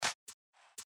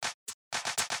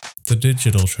The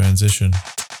digital transition.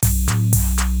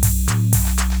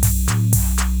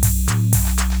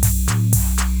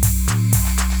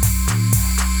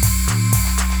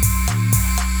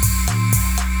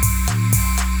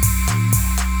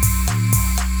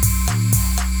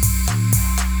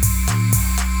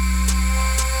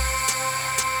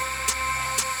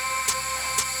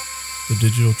 The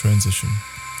Digital Transition,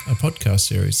 a podcast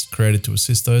series created to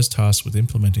assist those tasked with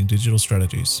implementing digital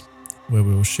strategies, where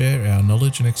we will share our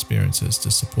knowledge and experiences to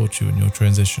support you in your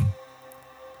transition.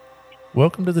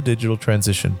 Welcome to the Digital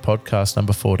Transition, podcast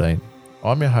number 14.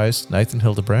 I'm your host, Nathan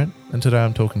Hildebrandt, and today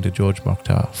I'm talking to George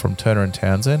Mokhtar from Turner &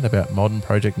 Townsend about modern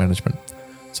project management.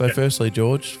 So firstly,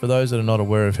 George, for those that are not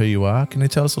aware of who you are, can you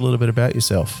tell us a little bit about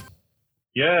yourself?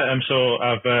 Yeah, so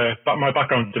I've got my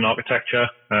background in architecture,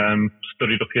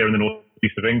 studied up here in the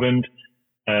northeast of England,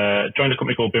 joined a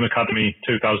company called BIM Academy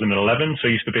 2011. So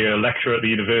I used to be a lecturer at the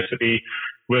university,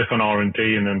 work on R&D,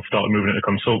 and then started moving into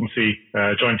consultancy.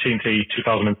 Joined T&T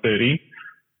 2013.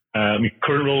 My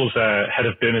current role is head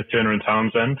of BIM at Turner &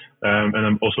 Townsend, and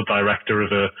I'm also director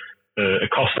of a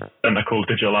cost centre called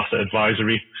Digital Asset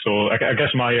Advisory. So I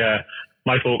guess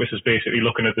my focus is basically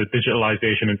looking at the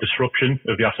digitalization and disruption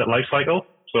of the asset lifecycle.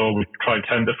 So we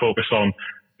tend to focus on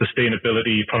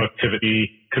sustainability, productivity,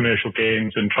 commercial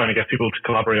gains, and trying to get people to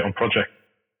collaborate on projects.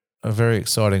 A very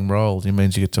exciting role. It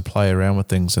means you get to play around with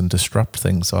things and disrupt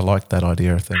things. I like that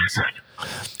idea of things.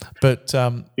 But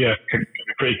yeah,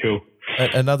 pretty cool.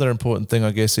 Another important thing,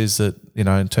 I guess, is that,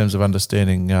 in terms of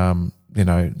understanding,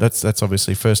 that's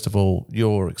obviously, first of all,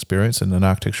 your experience and an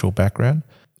architectural background.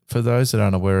 For those that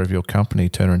aren't aware of your company,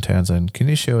 Turner & Townsend, can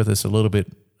you share with us a little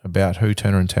bit about who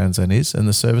Turner & Townsend is and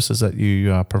the services that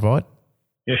you provide?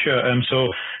 Yeah, sure. So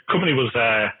company was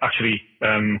actually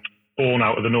born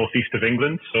out of the northeast of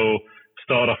England. So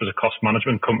started off as a cost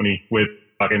management company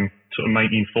back in sort of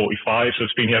 1945. So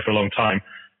it's been here for a long time.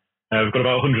 We've got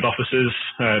about 100 offices,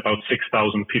 about 6,000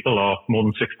 people, or more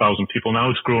than 6,000 people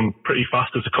now. It's grown pretty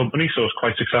fast as a company, so it's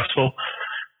quite successful.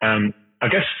 I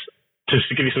guess just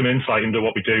to give you some insight into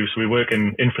what we do, so we work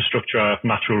in infrastructure,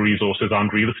 natural resources, and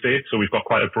real estate. So we've got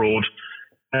quite a broad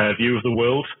view of the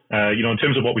world. In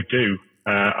terms of what we do,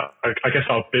 I guess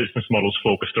our business model is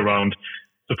focused around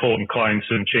supporting clients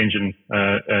and changing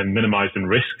and minimizing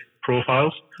risk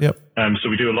profiles. Yep. So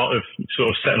we do a lot of sort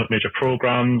of setting up major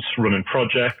programs, running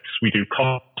projects. We do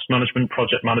cost management,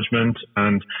 project management,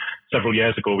 and several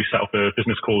years ago we set up a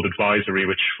business called Advisory,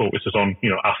 which focuses on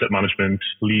asset management,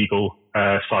 legal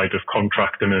side of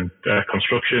contracting and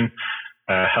construction,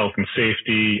 health and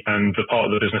safety, and the part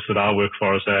of the business that I work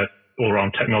for is all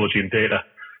around technology and data.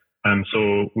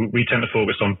 So we tend to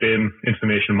focus on BIM,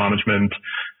 information management,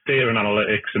 data and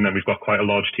analytics, and then we've got quite a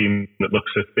large team that looks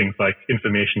at things like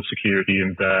information security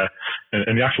and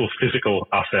the actual physical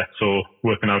assets. So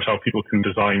working out how people can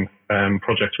design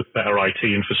projects with better IT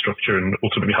infrastructure and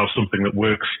ultimately have something that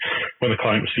works when the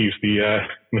client receives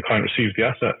the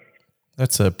asset.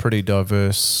 That's a pretty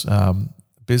diverse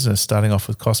business, starting off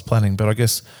with cost planning. But I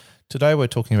guess today we're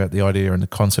talking about the idea and the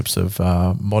concepts of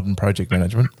modern project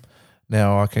management.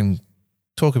 Now, I can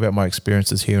talk about my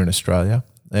experiences here in Australia,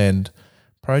 and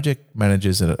project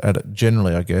managers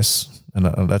generally, I guess, and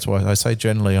that's why I say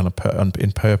generally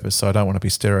in purpose, so I don't want to be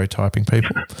stereotyping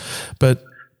people. But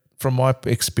from my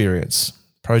experience,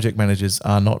 project managers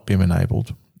are not BIM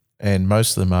enabled, and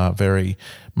most of them are very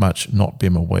much not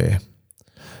BIM aware.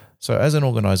 So as an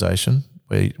organisation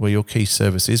where your key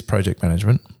service is project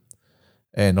management,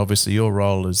 and obviously your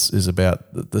role is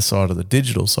about the side of the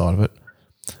digital side of it,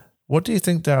 what do you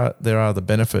think there are the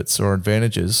benefits or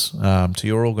advantages to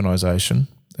your organisation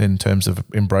in terms of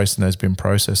embracing those BIM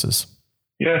processes?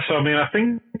 Yeah, so I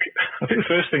think the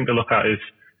first thing to look at is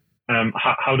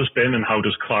how does BIM and how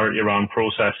does clarity around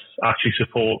process actually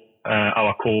support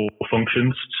our core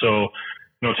functions? So,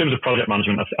 in terms of project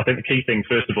management, I think the key thing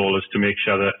first of all is to make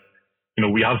sure that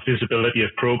we have visibility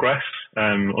of progress,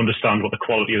 understand what the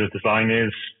quality of the design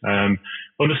is,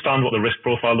 understand what the risk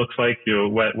profile looks like.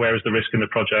 Where is the risk in the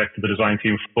project? The design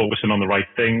team focusing on the right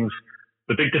things.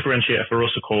 The big differentiator for us,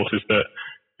 of course, is that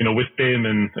with BIM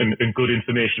and good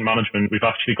information management, we've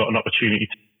actually got an opportunity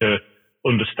to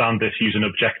understand this using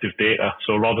objective data.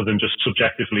 So rather than just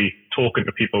subjectively talking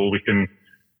to people, we can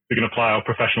apply our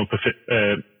professional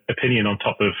opinion on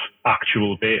top of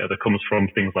actual data that comes from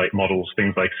things like models,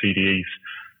 things like CDEs.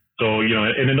 So,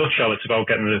 in a nutshell, it's about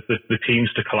getting the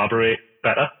teams to collaborate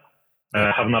better,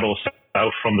 having that all set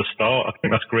out from the start. I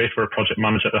think that's great for a project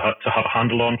manager to have a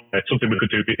handle on. It's something we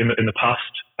could do in the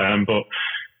past, but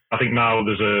I think now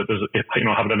there's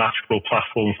having a natural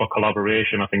platform for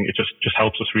collaboration. I think it just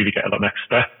helps us really get to that next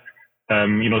step.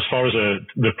 As far as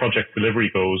the project delivery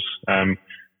goes,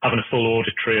 having a full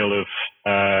audit trail of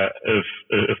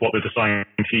what the design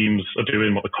teams are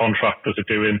doing, what the contractors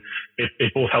are doing,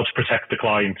 it both helps protect the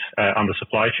client and the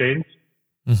supply chains.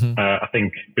 Mm-hmm. I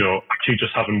think actually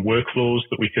just having workflows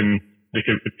that we can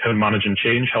manage and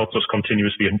change helps us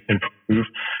continuously improve.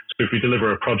 So if we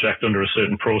deliver a project under a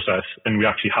certain process and we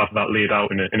actually have that laid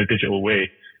out in a digital way,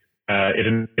 it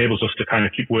enables us to kind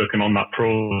of keep working on that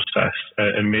process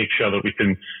and make sure that we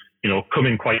can, come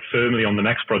in quite firmly on the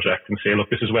next project and say, look,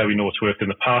 this is where we know it's worked in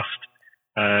the past.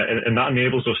 And that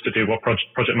enables us to do what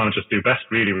project managers do best,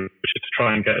 really, which is to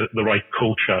try and get the right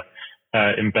culture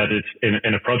embedded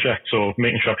in a project. So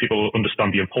making sure people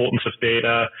understand the importance of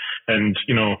data. And,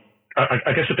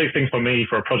 I guess the big thing for me,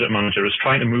 for a project manager, is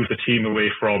trying to move the team away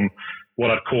from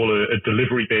what I'd call a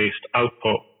delivery-based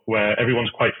output, where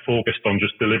everyone's quite focused on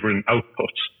just delivering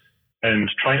outputs,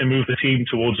 and trying to move the team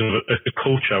towards a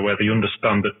culture where they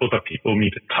understand that other people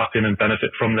need to tap in and benefit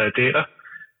from their data.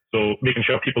 So making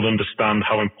sure people understand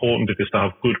how important it is to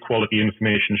have good quality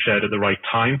information shared at the right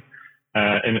time.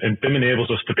 And BIM enables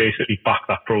us to basically back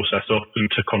that process up and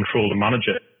to control and manage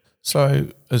it. So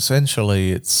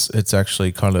essentially, it's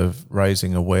actually kind of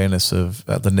raising awareness of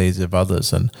the needs of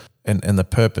others and the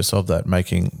purpose of that,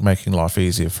 making life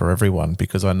easier for everyone.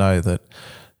 Because I know that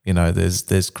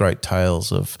there's great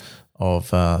tales of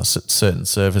certain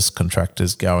service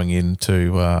contractors going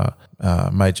into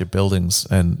major buildings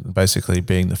and basically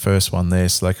being the first one there,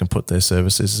 so they can put their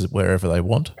services wherever they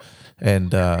want.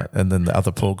 And then the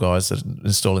other poor guys that are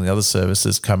installing the other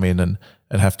services come in and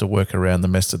have to work around the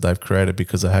mess that they've created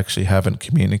because they actually haven't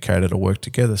communicated or worked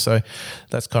together. So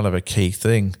that's kind of a key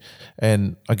thing.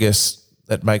 And I guess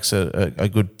that makes a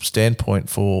good standpoint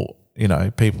for,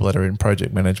 people that are in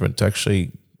project management to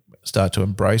actually start to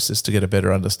embrace this, to get a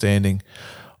better understanding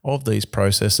of these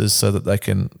processes so that they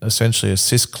can essentially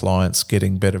assist clients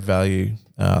getting better value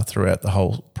throughout the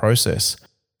whole process.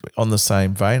 On the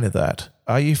same vein of that,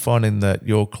 are you finding that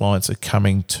your clients are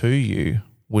coming to you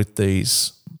with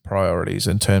these priorities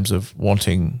in terms of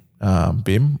wanting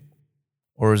BIM,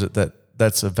 or is it that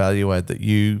that's a value add that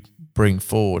you bring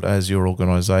forward as your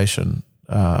organisation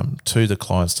to the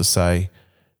clients to say,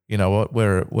 you know what,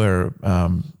 we're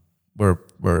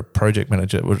a project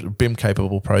manager, we're a BIM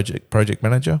capable project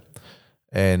manager,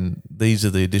 and these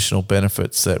are the additional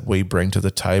benefits that we bring to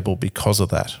the table because of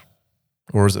that?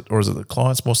 Or is it the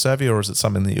client's more savvy, or is it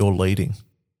something that you're leading?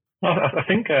 Well, I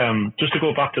think just to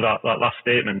go back to that last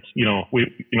statement,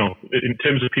 in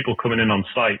terms of people coming in on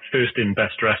site, first in,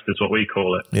 best dressed is what we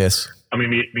call it. Yes. I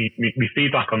mean, my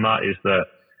feedback on that is that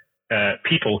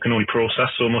people can only process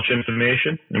so much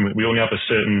information, and we only have a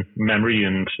certain memory,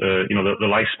 and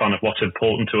the lifespan of what's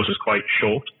important to us is quite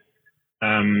short.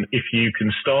 If you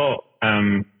can start,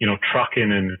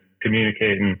 tracking and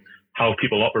communicating how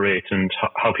people operate and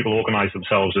how people organize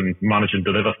themselves and manage and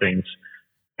deliver things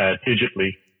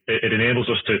digitally, it enables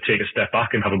us to take a step back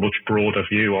and have a much broader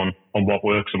view on what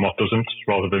works and what doesn't,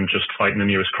 rather than just fighting the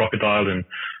nearest crocodile and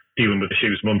dealing with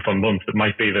issues month on month. It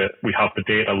might be that we have the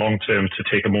data long term to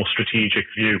take a more strategic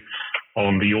view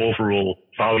on the overall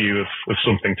value of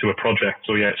something to a project.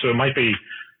 So it might be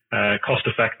cost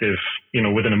effective,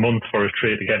 within a month for a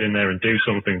trade to get in there and do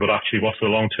something, but actually what's the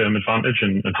long term advantage,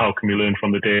 and how can we learn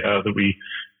from the data that we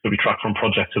track from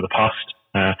projects of the past?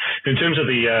 In terms of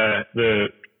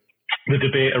the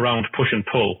debate around push and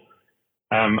pull,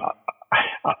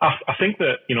 I think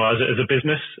that, as a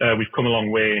business, we've come a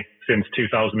long way since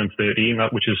 2013,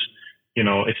 which is,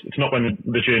 it's not when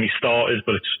the journey started,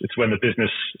 but it's when the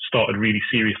business started really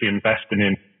seriously investing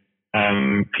in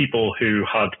people who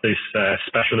had this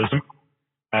specialism.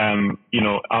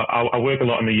 I work a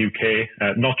lot in the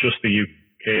UK, not just the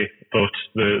UK, but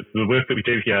the work that we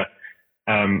do here,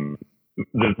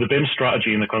 the BIM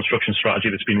strategy and the construction strategy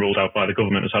that's been rolled out by the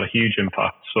government has had a huge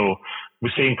impact. So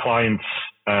we're seeing clients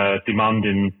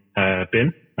demanding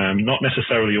BIM, not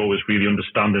necessarily always really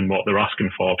understanding what they're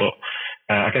asking for, but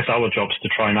I guess our job is to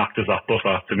try and act as that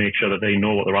buffer to make sure that they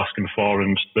know what they're asking for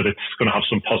and that it's going to have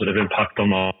some positive impact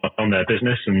on their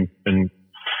business and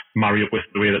marry up with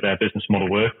the way that their business model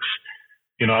works.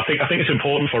 I think it's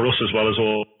important for us, as well as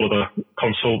all other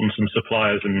consultants and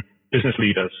suppliers and business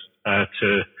leaders,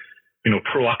 to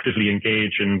proactively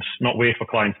engage and not wait for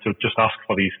clients to just ask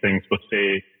for these things, but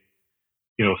say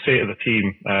to the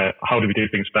team, how do we do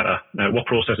things better? What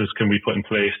processes can we put in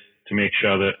place to make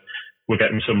sure that we're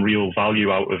getting some real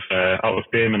value out of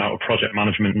BIM and out of project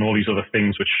management and all these other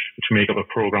things which make up a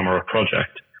program or a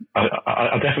project?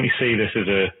 I definitely see this as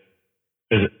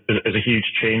is a huge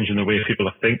change in the way people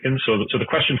are thinking. So the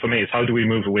question for me is, how do we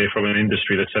move away from an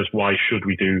industry that says, why should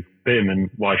we do BIM and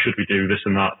why should we do this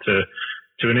and that,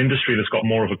 to an industry that's got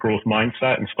more of a growth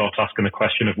mindset and starts asking the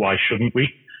question of why shouldn't we?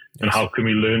 Yes. And how can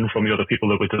we learn from the other people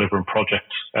that we're delivering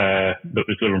projects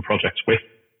with?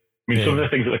 I mean, some of the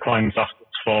things that the clients ask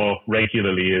us for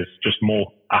regularly is just more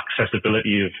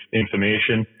accessibility of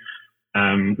information.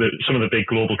 Some of the big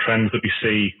global trends that we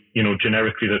see,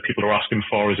 generically that people are asking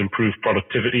for is improved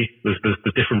productivity. There's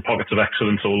different pockets of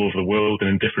excellence all over the world and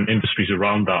in different industries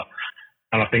around that.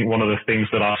 And I think one of the things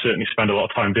that I certainly spend a lot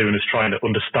of time doing is trying to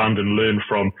understand and learn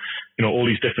from, all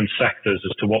these different sectors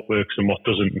as to what works and what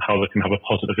doesn't and how they can have a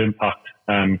positive impact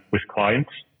with clients.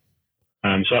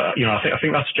 I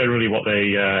think that's generally what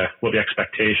the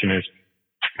expectation is.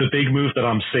 The big move that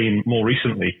I'm seeing more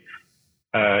recently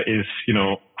is,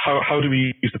 how do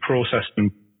we use the process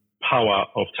and power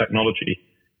of technology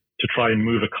to try and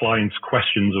move a client's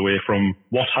questions away from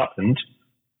what happened,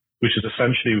 which is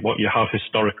essentially what you have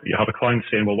historically. You have a client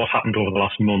saying, well, what happened over the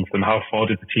last month and how far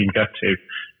did the team get to?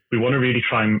 We want to really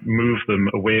try and move them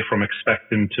away from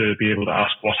expecting to be able to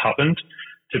ask what happened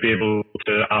to be able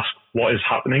to ask what is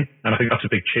happening. And I think that's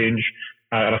a big change.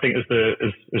 And I think as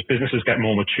businesses get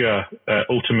more mature,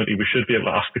 ultimately we should be able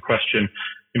to ask the question,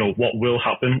 what will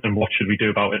happen and what should we do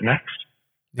about it next?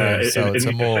 Yeah, so it's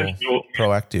a more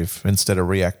proactive instead of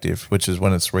reactive, which is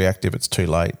when it's reactive, it's too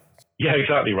late. Yeah,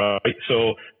 exactly right.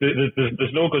 So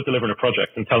there's no good delivering a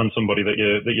project and telling somebody that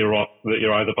you're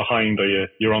either behind or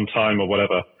you're on time or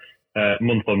whatever,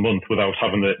 month on month, without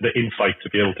having the insight to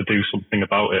be able to do something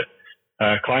about it.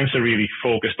 Clients are really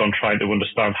focused on trying to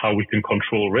understand how we can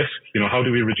control risk. How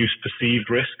do we reduce perceived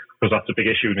risk? Because that's a big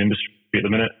issue in industry at the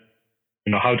minute.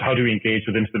 How do we engage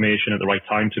with information at the right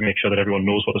time to make sure that everyone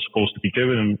knows what they're supposed to be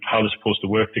doing and how they're supposed to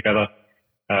work together?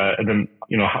 And then,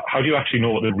 how do you actually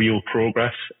know what the real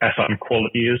progress, effort and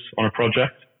quality is on a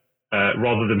project,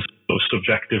 rather than sort of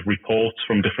subjective reports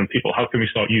from different people? How can we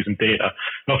start using data,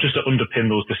 not just to underpin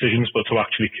those decisions, but to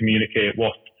actually communicate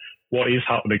what is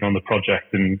happening on the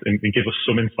project and give us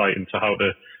some insight into how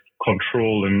to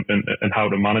control and how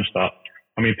to manage that?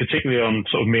 I mean, particularly on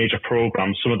sort of major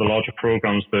programs, some of the larger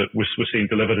programs that we're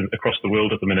seeing delivered across the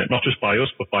world at the minute, not just by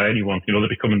us, but by anyone. They're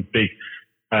becoming big,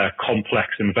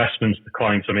 complex investments the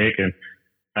clients are making.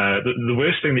 The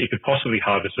worst thing that you could possibly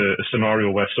have is a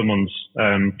scenario where someone's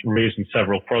raising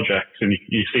several projects and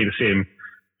you see the same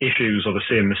issues or the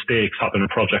same mistakes happen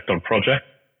project on project.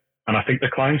 And I think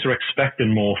the clients are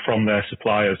expecting more from their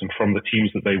suppliers and from the teams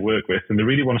that they work with. And they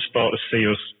really want to start to see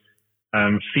us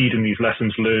feeding these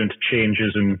lessons learned,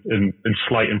 changes and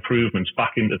slight improvements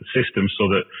back into the system so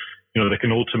that, they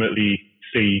can ultimately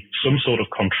see some sort of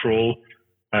control,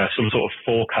 some sort of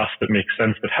forecast that makes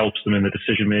sense, that helps them in the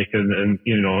decision making and,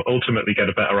 ultimately get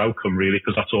a better outcome really,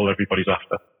 because that's all everybody's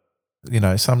after.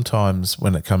 Sometimes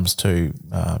when it comes to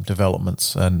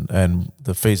developments and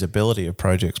the feasibility of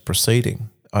projects proceeding,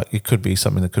 it could be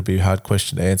something that could be a hard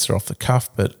question to answer off the cuff,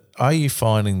 but are you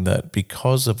finding that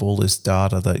because of all this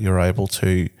data that you're able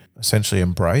to essentially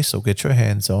embrace or get your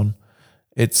hands on,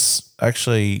 it's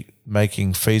actually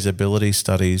making feasibility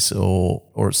studies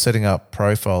or setting up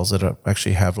profiles that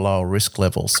actually have lower risk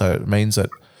levels? So it means that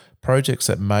projects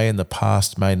that may in the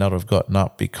past may not have gotten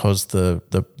up because the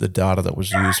data that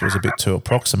was used was a bit too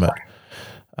approximate.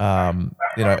 Now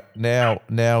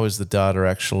is the data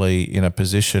actually in a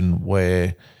position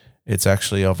where it's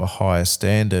actually of a higher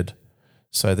standard,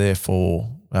 so therefore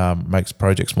makes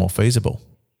projects more feasible?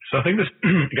 So I think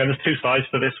there's two sides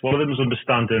to this. One of them is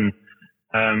understanding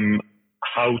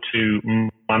how to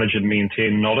manage and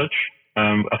maintain knowledge.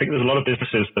 I think there's a lot of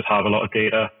businesses that have a lot of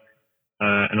data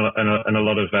and a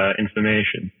lot of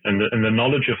information, and the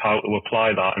knowledge of how to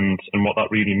apply that and what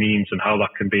that really means and how that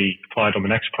can be applied on the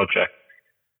next project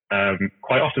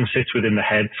quite often sits within the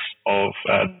heads of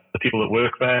the people that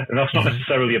work there, and that's not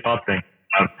necessarily a bad thing.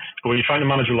 But when you're trying to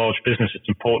manage a large business, it's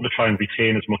important to try and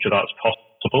retain as much of that as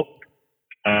possible.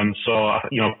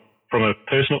 From a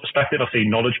personal perspective, I see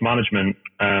knowledge management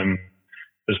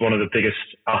as one of the biggest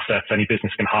assets any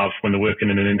business can have when they're working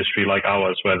in an industry like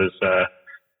ours, where there's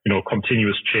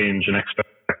continuous change and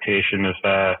expectation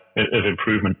of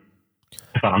improvement.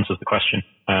 If that answers the question.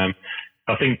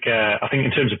 I think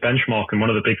in terms of benchmarking, one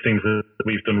of the big things that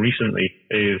we've done recently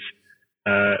is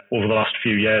over the last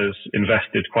few years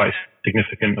invested quite a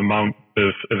significant amount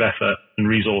of effort and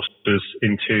resources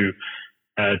into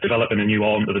developing a new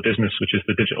arm of the business, which is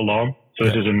the digital arm. So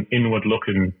this is an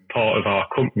inward-looking part of our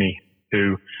company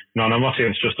who, and I'm not saying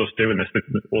it's just us doing this,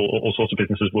 all sorts of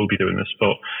businesses will be doing this,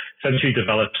 but essentially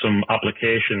develop some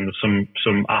applications,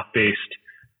 some app-based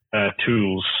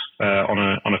tools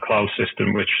on a cloud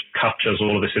system which captures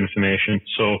all of this information.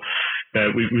 So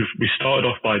we started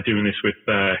off by doing this with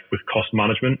cost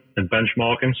management and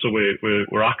benchmarking. So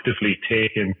we're actively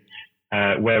taking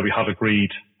where we have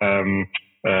agreed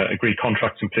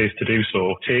contracts in place to do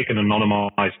so, taking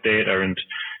anonymized data and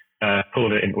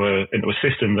pulling it into a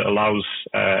system that allows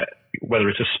whether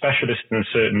it's a specialist in a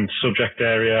certain subject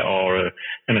area or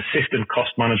an assistant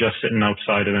cost manager sitting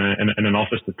outside in an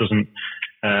office that doesn't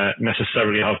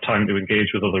necessarily have time to engage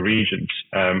with other regions.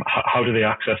 How do they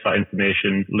access that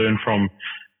information, learn from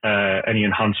any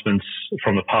enhancements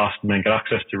from the past, and then get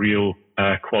access to real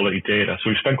quality data? So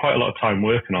we've spent quite a lot of time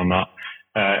working on that.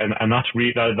 And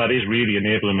that is really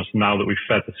enabling us now that we've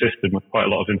fed the system with quite a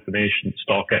lot of information,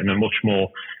 start getting a much more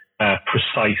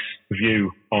precise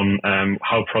view on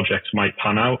how projects might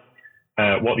pan out,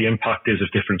 what the impact is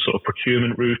of different sort of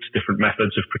procurement routes, different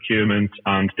methods of procurement,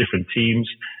 and different teams.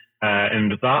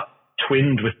 And that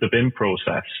twinned with the BIM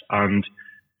process and,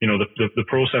 you know, the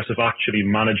process of actually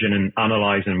managing and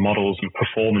analyzing models and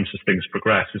performance as things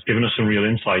progress has given us some real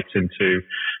insights into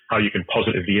how you can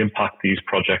positively impact these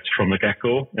projects from the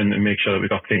get-go and make sure that we've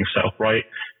got things set up right.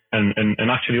 And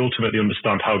actually ultimately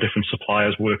understand how different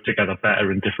suppliers work together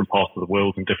better in different parts of the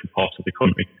world and different parts of the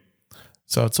country.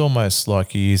 So it's almost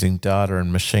like you're using data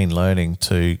and machine learning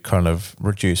to kind of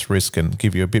reduce risk and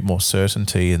give you a bit more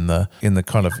certainty in the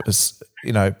kind of,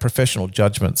 you know, professional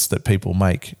judgments that people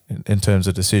make in terms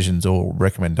of decisions or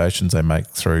recommendations they make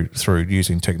through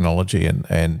using technology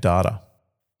and data.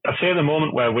 I'd say at the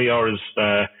moment where we are is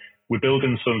we're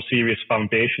building some serious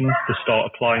foundations to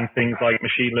start applying things like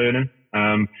machine learning.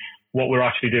 What we're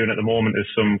actually doing at the moment is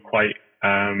some quite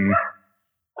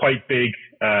big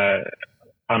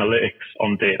analytics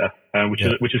on data,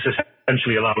 which is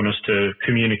essentially allowing us to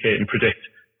communicate and predict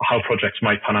how projects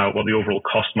might pan out, what the overall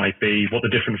cost might be, what the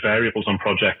different variables on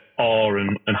project are,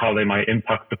 and how they might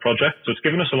impact the project. So it's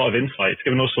given us a lot of insight. It's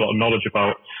given us a lot of knowledge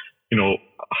about, you know,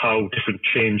 how different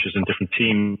changes in different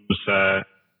teams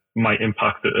might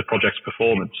impact the project's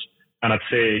performance. And I'd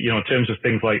say, you know, in terms of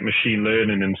things like machine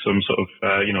learning and some sort of,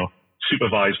 you know,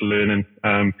 supervised learning,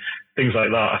 things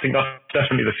like that, I think that's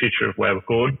definitely the future of where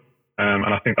we're going.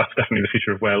 And I think that's definitely the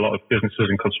future of where a lot of businesses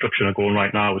in construction are going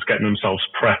right now, is getting themselves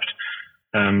prepped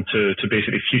to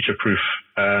basically future-proof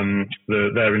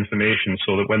their information,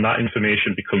 so that when that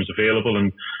information becomes available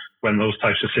and when those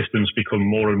types of systems become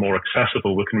more and more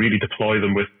accessible, we can really deploy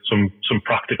them with some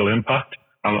practical impact.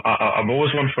 I'm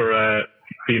always one for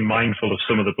being mindful of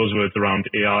some of the buzzwords around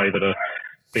AI that are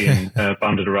being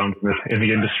banded around in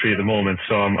the industry at the moment.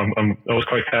 So I'm always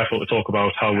quite careful to talk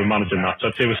about how we're managing that. So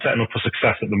I'd say we're setting up for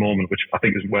success at the moment, which I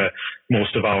think is where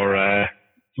most of our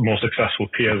more successful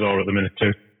peers are at the minute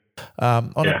too.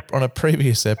 On a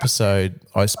previous episode,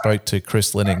 I spoke to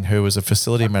Chris Linning, who was a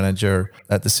facility manager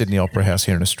at the Sydney Opera House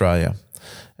here in Australia.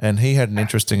 And he had an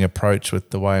interesting approach with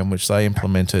the way in which they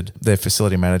implemented their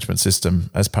facility management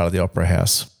system as part of the Opera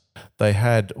House. They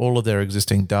had all of their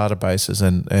existing databases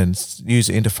and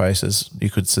user interfaces,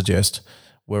 you could suggest,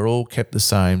 were all kept the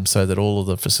same, so that all of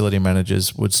the facility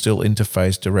managers would still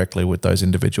interface directly with those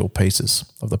individual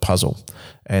pieces of the puzzle.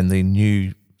 And the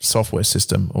new software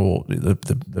system, or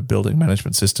the building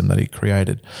management system that he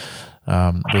created,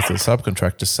 with the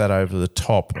subcontractor sat over the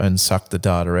top and sucked the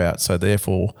data out. So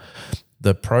therefore,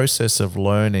 the process of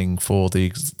learning for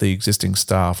the existing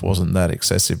staff wasn't that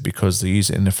excessive because the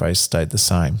user interface stayed the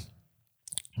same.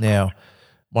 Now,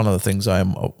 one of the things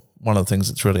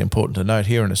that's really important to note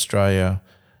here in Australia,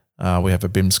 we have a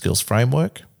BIM skills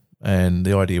framework, and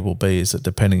the idea will be is that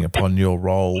depending upon your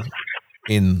role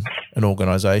in an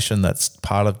organisation that's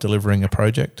part of delivering a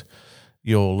project,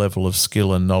 your level of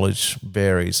skill and knowledge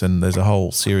varies, and there's a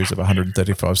whole series of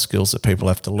 135 skills that people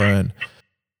have to learn.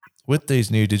 With these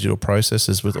new digital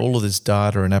processes, with all of this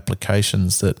data and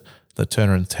applications that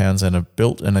Turner and Townsend have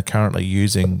built and are currently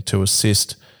using to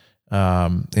assist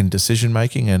in decision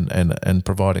making and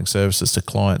providing services to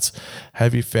clients,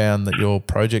 have you found that your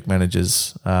project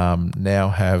managers now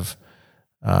have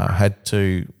had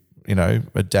to, you know,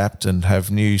 adapt and have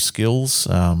new skills?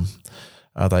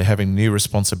 Are they having new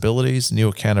responsibilities, new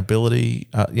accountability?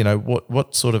 You know,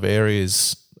 what sort of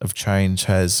areas of change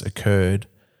has occurred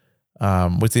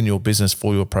within your business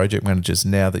for your project managers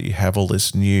now that you have all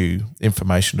this new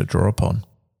information to draw upon?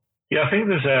 Yeah, I think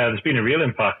there's been a real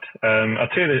impact.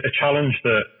 I'd say that a challenge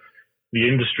that the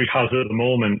industry has at the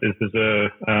moment is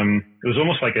there's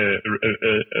almost like a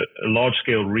large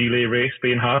scale relay race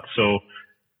being had. So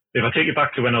if I take it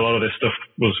back to when a lot of this stuff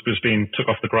was being took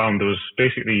off the ground, it was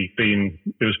basically being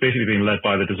led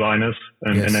by the designers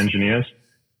and engineers.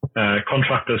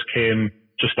 Contractors came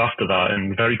just after that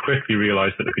and very quickly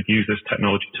realized that they could use this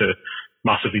technology to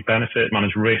massively benefit,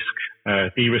 manage risk,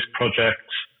 de-risk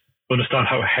projects, understand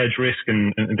how to hedge risk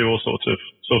and do all sorts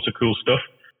of cool stuff.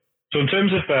 So in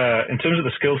terms of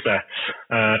the skill sets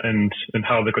and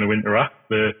how they're going to interact,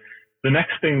 the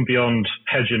next thing beyond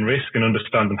hedging risk and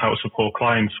understanding how to support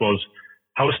clients was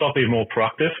how to start being more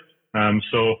proactive.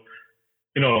 So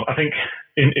I think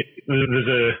there's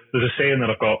a saying that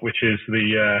I've got, which is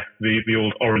the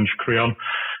old orange crayon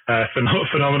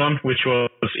phenomenon, which was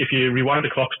if you rewind the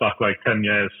clocks back like 10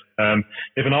 years,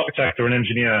 if an architect or an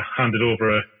engineer handed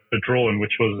over a drawing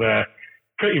which was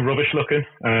pretty rubbish looking,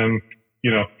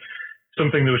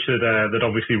 something that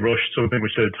obviously rushed, something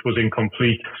which was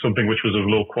incomplete, something which was of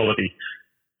low quality,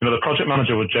 the project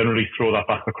manager would generally throw that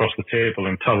back across the table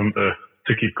and tell them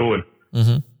to keep going.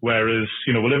 Mm-hmm. Whereas,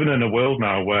 we're living in a world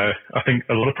now where I think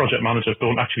a lot of project managers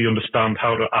don't actually understand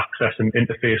how to access and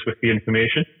interface with the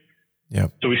information. Yeah.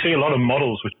 So we see a lot of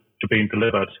models which are being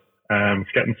delivered,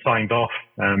 getting signed off,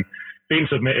 being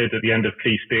submitted at the end of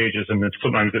key stages and then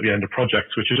sometimes at the end of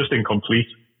projects, which are just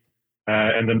incomplete.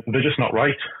 And then they're just not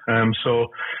right. So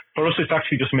for us, it's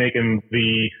actually just making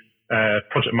the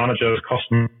project managers, cost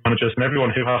managers, and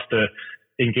everyone who has to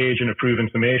engage and approve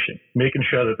information, making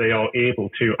sure that they are able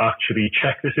to actually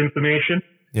check this information,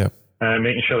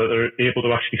 making sure that they're able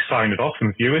to actually sign it off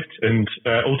and view it, and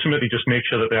ultimately just make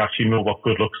sure that they actually know what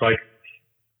good looks like.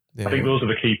 Yeah. I think those are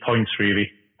the key points,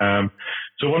 really.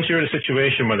 So once you're in a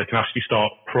situation where they can actually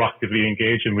start proactively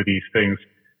engaging with these things,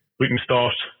 we can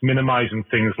start minimizing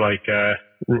things like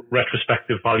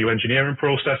retrospective value engineering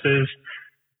processes.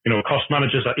 Cost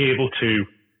managers are able to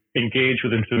engage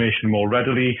with information more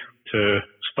readily, to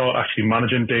start actually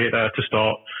managing data, to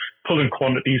start pulling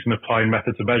quantities and applying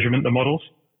methods of measurement to models.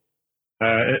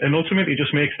 And ultimately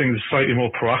just makes things slightly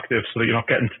more proactive so that you're not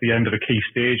getting to the end of a key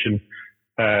stage and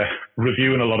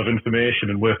reviewing a lot of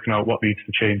information and working out what needs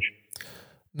to change.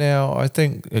 Now, I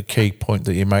think a key point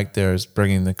that you make there is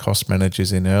bringing the cost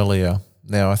managers in earlier.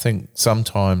 Now, I think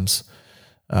sometimes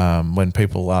when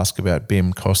people ask about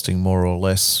BIM costing more or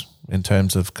less in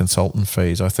terms of consultant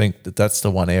fees, I think that's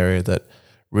the one area that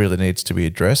really needs to be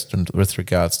addressed and with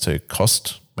regards to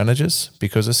cost managers,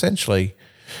 because essentially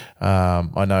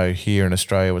I know here in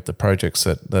Australia with the projects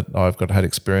that I've had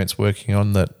experience working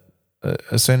on, that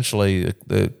essentially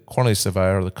the quantity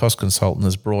surveyor or the cost consultant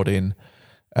is brought in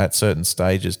at certain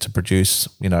stages to produce,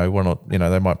 they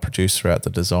might produce throughout the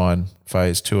design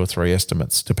phase 2 or 3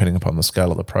 estimates depending upon the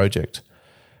scale of the project.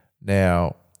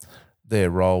 Now, their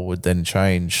role would then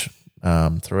change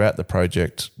throughout the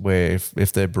project, where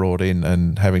if they're brought in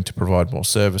and having to provide more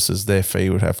services, their fee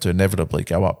would have to inevitably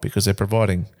go up because they're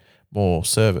providing more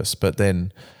service. But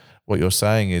then what you're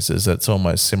saying is that it's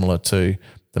almost similar to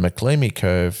the McLeamy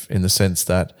curve in the sense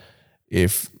that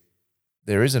if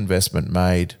there is investment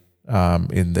made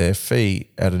in their fee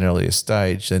at an earlier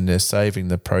stage, then they're saving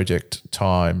the project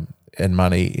time and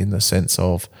money in the sense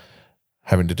of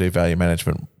having to do value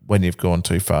management when you've gone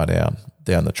too far down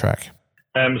the track.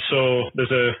 So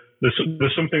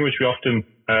there's something which we often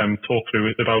talk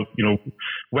through about,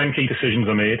 when key decisions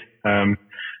are made.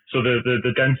 So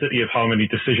the density of how many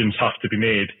decisions have to be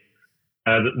made,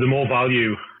 the more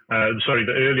value.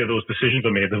 The earlier those decisions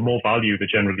are made, the more value they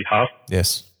generally have.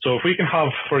 Yes. So if we can have,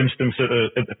 for instance,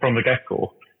 from the get-go,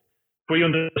 if we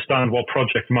understand what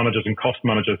project managers and cost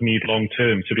managers need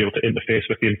long-term to be able to interface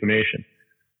with the information,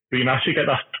 we can actually get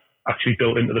that actually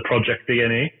built into the project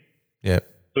DNA. Yeah.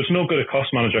 So it's no good a cost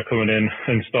manager coming in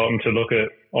and starting to look at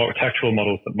architectural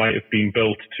models that might have been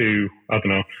built to,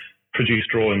 produce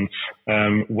drawings,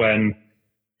 when,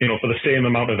 for the same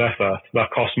amount of effort, that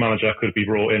cost manager could be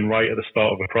brought in right at the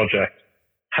start of a project,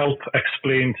 help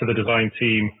explain to the design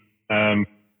team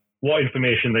what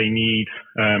information they need,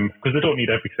 because they don't need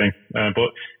everything,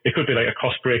 but it could be like a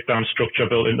cost breakdown structure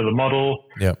built into the model.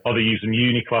 Yeah. Are they using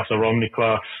Uniclass or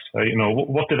Omniclass?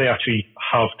 What do they actually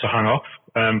have to hang off?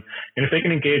 And if they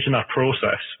can engage in that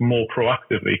process more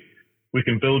proactively, we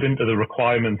can build into the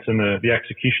requirements and the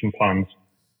execution plans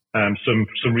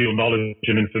some real knowledge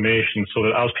and information so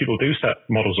that as people do set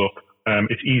models up,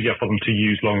 it's easier for them to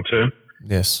use long term.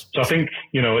 Yes. So I think,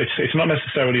 it's not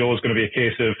necessarily always going to be a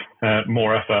case of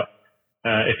more effort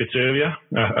if it's earlier.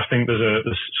 I think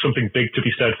there's something big to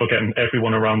be said for getting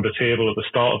everyone around the table at the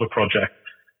start of a project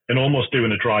and almost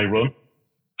doing a dry run.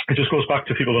 It just goes back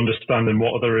to people understanding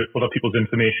what other people's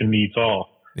information needs are.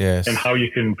 Yes. And how you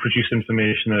can produce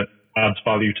information that adds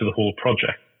value to the whole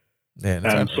project.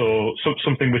 Yeah, so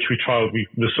something which we trialed,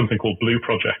 there's something called Blue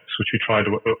Projects, which we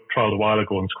trialed a while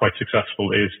ago and it's quite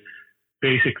successful, is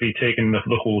basically taking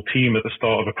the whole team at the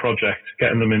start of a project,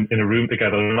 getting them in a room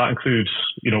together, and that includes,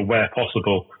 where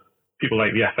possible, people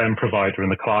like the FM provider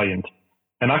and the client,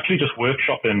 and actually just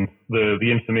workshopping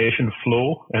the information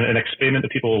flow and explaining to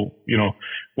people,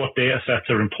 what data sets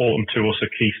are important to us at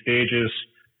key stages,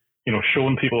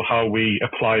 showing people how we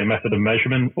apply a method of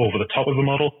measurement over the top of the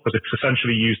model, because it's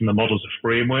essentially using the model as a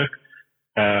framework,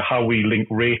 how we link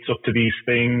rates up to these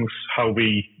things, how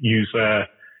we use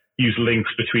links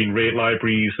between rate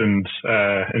libraries and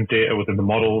data within the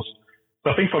models.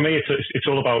 So I think for me, it's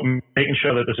all about making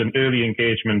sure that there's an early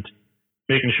engagement,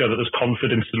 making sure that there's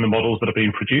confidence in the models that are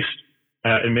being produced,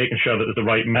 and making sure that there's the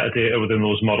right metadata within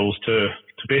those models to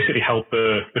basically help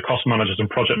the cost managers and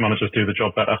project managers do the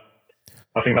job better.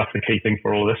 I think that's the key thing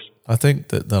for all this. I think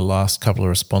that the last couple of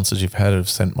responses you've had have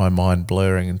sent my mind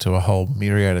blurring into a whole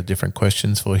myriad of different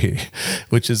questions for you,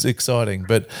 which is exciting.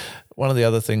 But one of the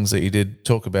other things that you did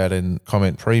talk about in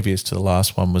comment previous to the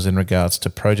last one was in regards to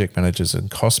project managers and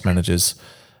cost managers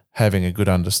having a good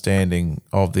understanding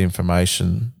of the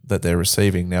information that they're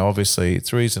receiving. Now, obviously,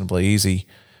 it's reasonably easy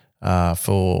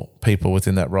for people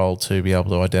within that role to be able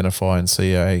to identify and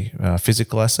see a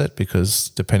physical asset, because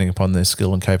depending upon their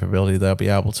skill and capability, they'll be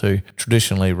able to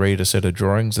traditionally read a set of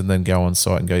drawings and then go on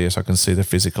site and go, yes, I can see the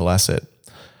physical asset.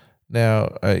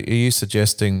 Now, are you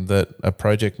suggesting that a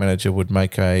project manager would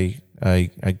make a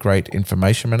great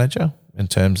information manager in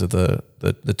terms of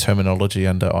the terminology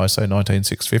under ISO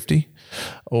 19650?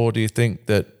 Or do you think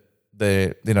that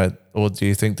their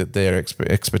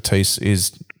expertise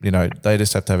is, they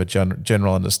just have to have a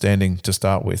general understanding to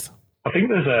start with? I think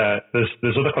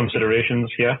there's other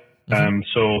considerations here. Mm-hmm.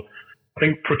 So I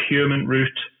think procurement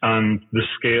route and the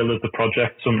scale of the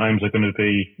project sometimes are going to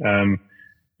be,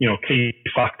 key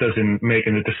factors in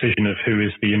making the decision of who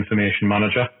is the information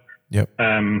manager. Yep.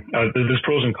 There's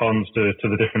pros and cons to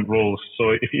the different roles.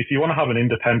 So if you want to have an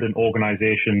independent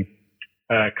organization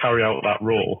carry out that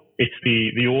role, it's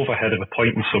the overhead of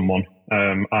appointing someone,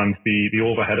 and the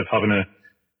overhead of having a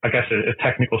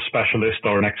technical specialist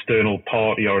or an external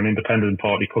party or an independent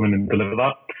party come in and deliver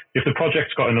that. If the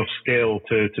project's got enough scale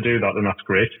to do that, then that's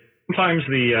great. Sometimes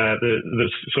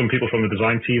some people from the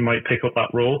design team might pick up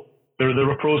that role. There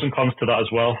are pros and cons to that as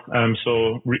well.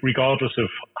 So regardless of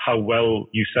how well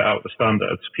you set out the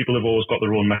standards, people have always got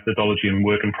their own methodology and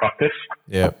work and practice.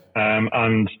 Yeah.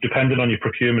 And depending on your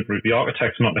procurement route, the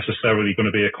architect's not necessarily going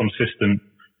to be a consistent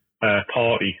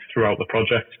party throughout the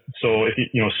project. So if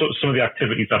some of the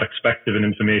activities I'd expect of an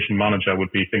information manager would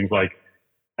be things like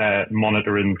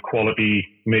monitoring quality,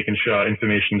 making sure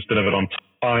information's delivered on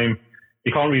time. You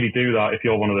can't really do that if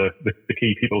you're one of the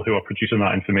key people who are producing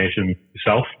that information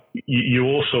yourself. You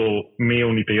also may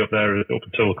only be up there up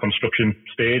until construction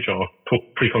stage or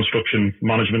pre-construction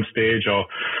management stage, or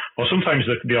sometimes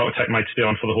the architect might stay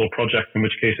on for the whole project, in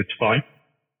which case it's fine.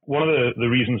 One of the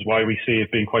reasons why we see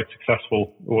it being quite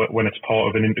successful when it's part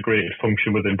of an integrated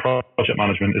function within project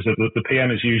management is that the PM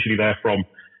is usually there from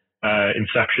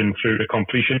inception through to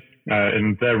completion,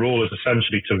 and their role is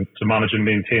essentially to manage and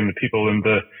maintain the people and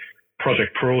the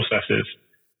project processes.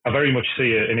 I very much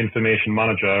see an information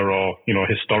manager, or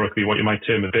historically what you might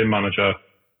term a BIM manager,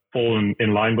 fall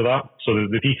in line with that. So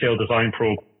the detailed design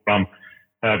program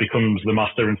becomes the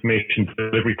master information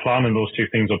delivery plan, and those two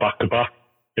things are back to back.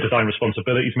 The design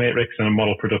responsibilities matrix and a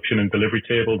model production and delivery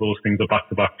table, those things are back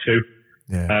to back too.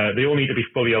 Yeah. They all need to be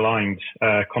fully aligned,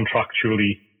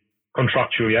 contractually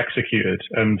executed,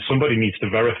 and somebody needs to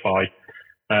verify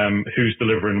who's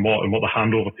delivering what and what the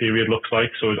handover period looks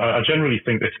like. So I generally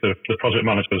think it's the project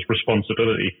manager's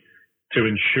responsibility to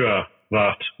ensure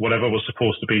that whatever was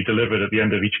supposed to be delivered at the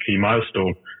end of each key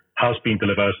milestone has been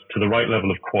delivered to the right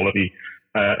level of quality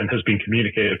and has been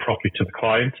communicated properly to the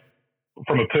client.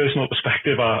 From a personal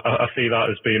perspective, I see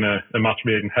that as being a match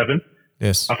made in heaven.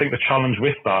 Yes. I think the challenge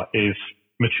with that is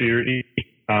maturity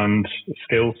and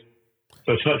skills.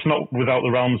 So it's not without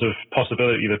the realms of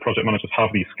possibility that project managers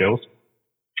have these skills.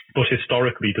 But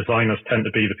historically, designers tend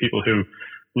to be the people who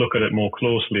look at it more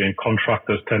closely, and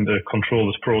contractors tend to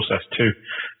control this process too.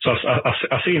 So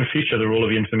I see in the future the role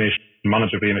of the information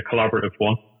manager being a collaborative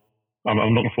one.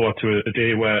 I'm looking forward to a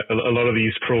day where a lot of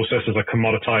these processes are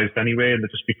commoditized anyway, and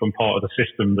they just become part of the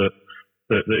system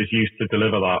that is used to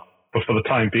deliver that. But for the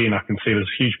time being, I can see there's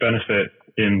a huge benefit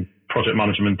in project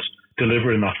management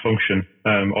delivering that function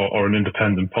or an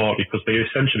independent party, because they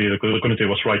essentially are going to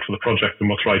do what's right for the project and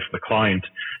what's right for the client.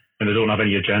 And they don't have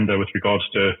any agenda with regards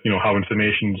to, how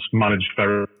information's managed,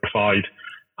 verified,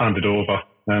 handed over.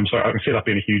 So I can see that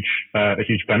being a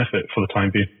huge benefit for the time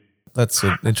being. That's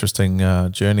an interesting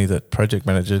journey that project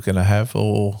managers are going to have,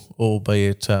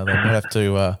 albeit they might have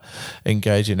to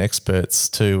engage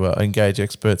experts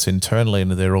internally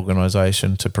into their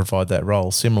organisation to provide that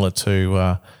role, similar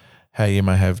to how you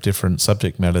may have different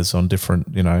subject matters on different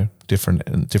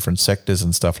sectors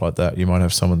and stuff like that. You might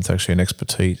have someone that's actually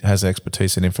has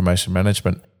expertise in information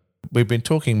management. We've been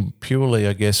talking purely,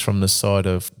 I guess, from the side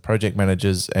of project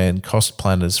managers and cost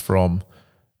planners from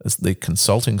the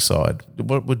consulting side.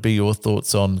 What would be your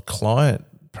thoughts on client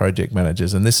project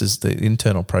managers? And this is the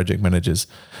internal project managers.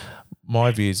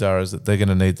 My views is that they're going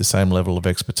to need the same level of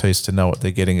expertise to know what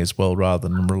they're getting as well, rather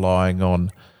than relying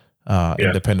on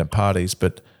independent parties,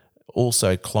 but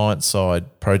also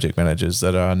client-side project managers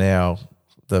that are now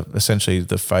essentially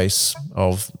the face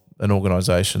of an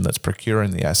organisation that's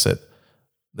procuring the asset.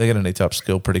 They're going to need to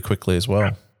upskill pretty quickly as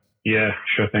well. Yeah,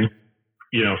 sure thing.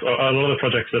 A lot of the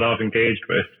projects that I've engaged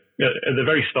with, at the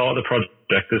very start of the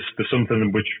project, there's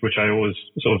something which I always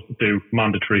sort of do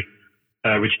mandatory,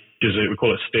 which is we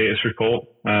call it status report.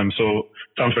 So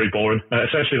it sounds very boring.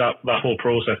 Essentially, that whole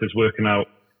process is working out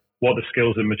what the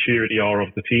skills and maturity are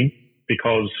of the team,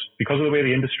 because of the way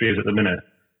the industry is at the minute.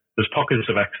 There's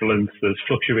pockets of excellence. There's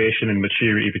fluctuation in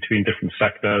maturity between different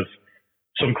sectors.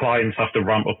 Some clients have to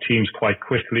ramp up teams quite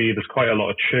quickly. There's quite a lot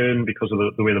of churn because of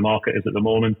the way the market is at the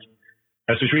moment.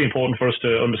 So it's really important for us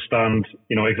to understand,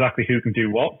 exactly who can do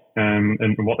what and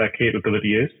what their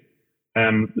capability is.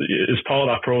 As part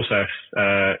of that process,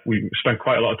 we spent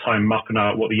quite a lot of time mapping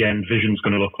out what the end vision is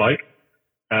going to look like.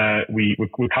 We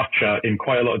capture in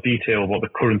quite a lot of detail what the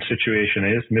current situation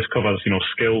is, and this covers,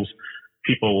 skills,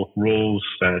 people, roles,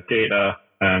 data,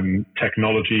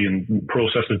 technology, and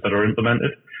processes that are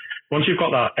implemented. Once you've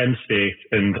got that end state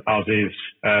and as is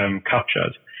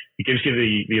captured, it gives you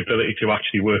the ability to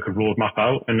actually work a roadmap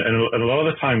out. And a lot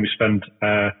of the time we spend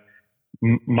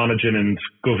managing and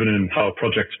governing how a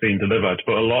project's being delivered,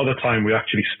 but a lot of the time we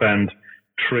actually spend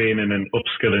training and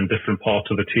upskilling different parts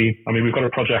of the team. I mean, we've got a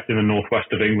project in the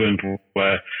northwest of England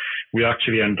where we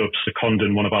actually end up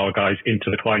seconding one of our guys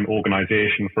into the client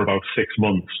organisation for about 6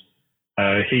 months.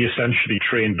 He essentially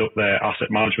trained up their asset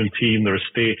management team, their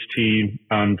estates team,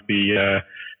 and the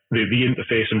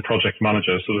interface and project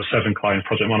managers. So there's 7 client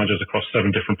project managers across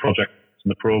 7 different projects in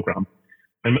the program.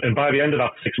 And by the end of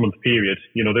that 6-month period,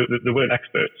 they weren't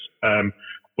experts,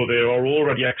 but they are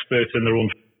already experts in their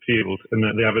own field, and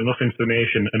they have enough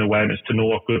information and awareness to know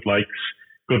what good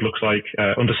looks like,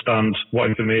 understand what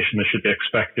information they should be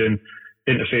expecting,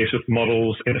 interface with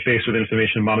models, interface with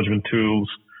information management tools,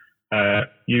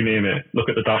 you name it, look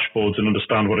at the dashboards and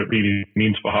understand what it really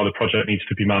means for how the project needs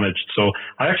to be managed. So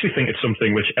I actually think it's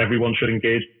something which everyone should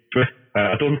engage with.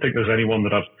 I don't think there's anyone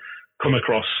that I've come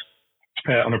across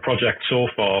on a project so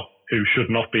far who should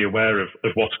not be aware of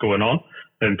what's going on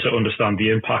and to understand the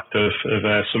impact of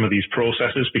some of these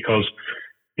processes, because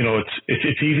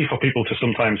it's easy for people to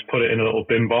sometimes put it in a little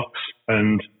bin box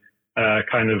and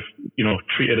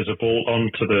treat it as a bolt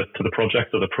on to the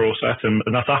project or the process, and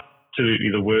that's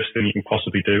absolutely the worst thing you can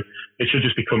possibly do. It should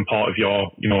just become part of your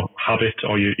habit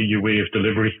or your way of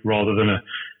delivery, rather than a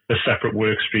separate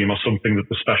work stream or something that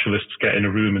the specialists get in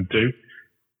a room and do.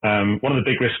 One of the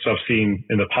big risks I've seen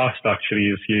in the past actually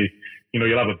is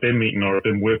you'll have a BIM meeting or a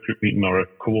BIM work group meeting or a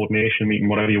coordination meeting,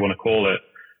 whatever you want to call it,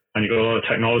 and you've got a lot of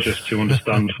technologists who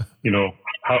understand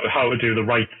how to do the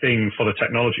right thing for the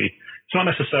technology. It's not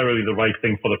necessarily the right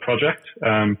thing for the project.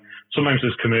 Sometimes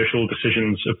there's commercial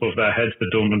decisions above their heads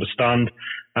that don't understand.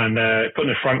 And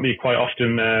putting it frankly, quite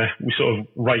often we sort of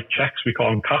write checks, we call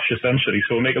them cash essentially.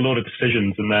 So we'll make a load of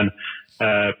decisions, and then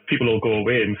people will go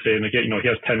away and say,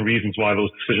 here's 10 reasons why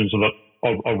those decisions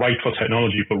are right for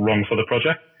technology but wrong for the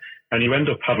project. And you end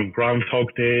up having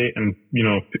Groundhog Day, and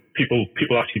people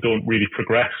actually don't really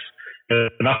progress.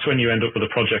 And that's when you end up with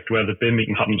a project where the BIM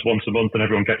meeting happens once a month and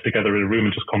everyone gets together in a room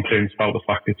and just complains about the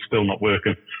fact it's still not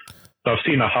working. So I've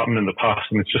seen that happen in the past,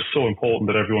 and it's just so important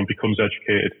that everyone becomes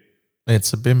educated.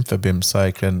 It's a BIM for BIM's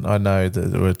sake, and I know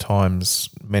that there were times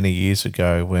many years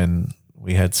ago when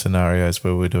we had scenarios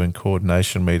where we were doing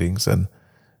coordination meetings, and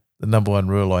the number one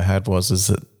rule I had was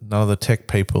that none of the tech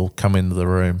people come into the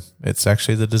room. It's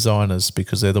actually the designers,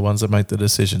 because they're the ones that make the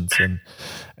decisions.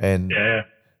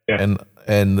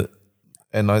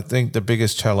 And I think the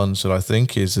biggest challenge that I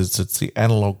think is it's the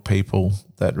analog people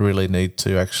that really need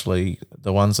to actually,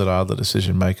 the ones that are the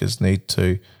decision makers, need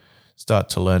to start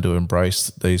to learn to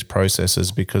embrace these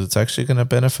processes, because it's actually going to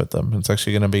benefit them. It's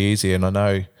actually going to be easier. And I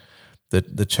know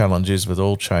that the challenge is with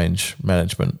all change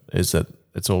management is that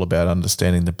it's all about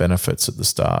understanding the benefits at the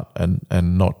start and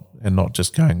not and not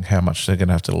just going how much they're going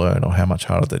to have to learn or how much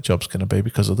harder their job's going to be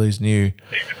because of these new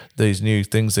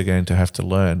things they're going to have to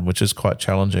learn, which is quite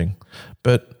challenging.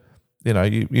 But,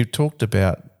 you talked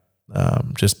about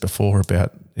just before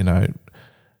about,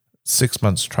 6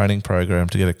 months training program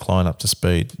to get a client up to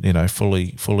speed,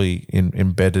 fully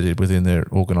embedded within their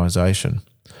organisation.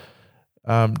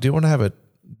 Do you want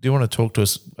to talk to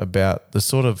us about the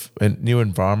sort of new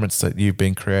environments that you've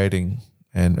been creating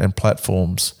and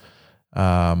platforms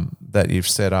that you've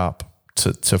set up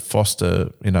to foster,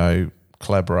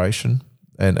 collaboration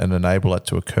and enable that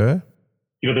to occur?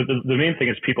 The main thing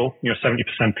is people.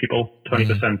 70% people,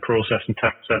 20% process, and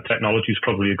 10% technology is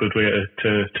probably a good way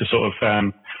to sort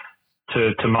of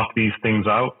to map these things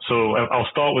out. So I'll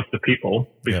start with the people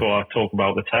before I talk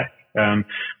about the tech.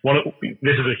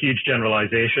 This is a huge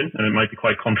generalization, and it might be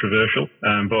quite controversial.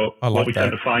 But what we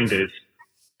tend to find is,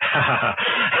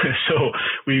 so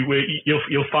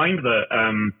you'll find that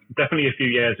definitely a few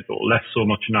years ago, less so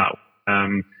much now.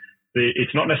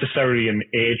 It's not necessarily an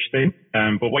age thing,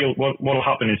 but what will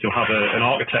happen is you'll have an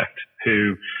architect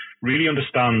who really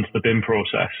understands the BIM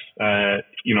process.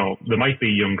 They might be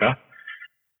younger,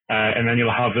 and then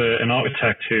you'll have an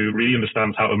architect who really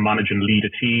understands how to manage and lead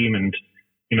a team, and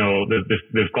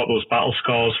they've got those battle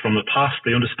scars from the past.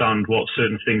 They understand what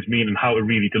certain things mean and how to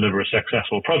really deliver a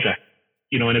successful project.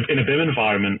 In a BIM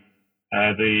environment,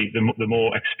 the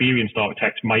more experienced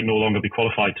architect might no longer be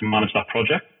qualified to manage that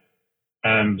project.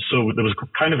 So there was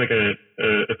kind of like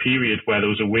a period where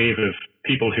there was a wave of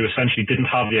people who essentially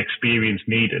didn't have the experience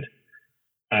needed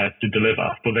to deliver,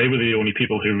 but they were the only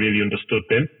people who really understood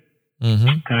BIM.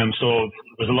 Mm-hmm. So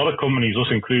there's a lot of companies,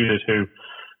 us included,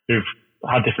 who've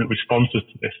had different responses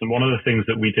to this. And one of the things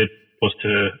that we did was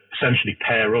to essentially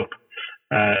pair up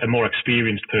a more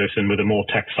experienced person with a more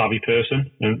tech savvy person,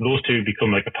 and those two become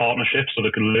like a partnership, so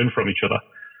they can learn from each other.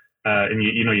 And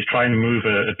you try and move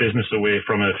a business away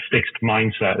from a fixed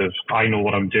mindset of I know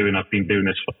what I'm doing, I've been doing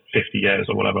this for 50 years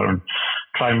or whatever, and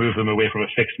try and move them away from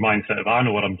a fixed mindset of I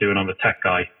know what I'm doing, I'm the tech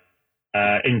guy.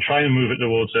 And try and move it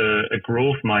towards a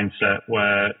growth mindset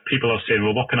where people are saying,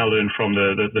 well, what can I learn from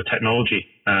the technology?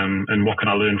 And what can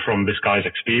I learn from this guy's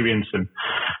experience? And,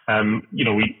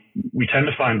 we tend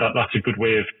to find that that's a good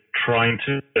way of trying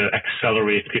to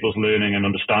accelerate people's learning and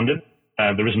understanding.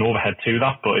 There is an overhead to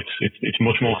that, but it's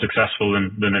much more successful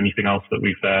than anything else that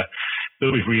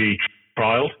we've really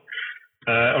trialed.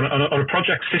 On a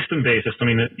project system basis, I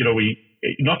mean, we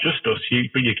not just us,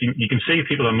 but you can see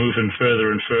people are moving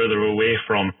further and further away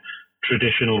from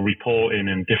traditional reporting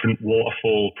and different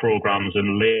waterfall programs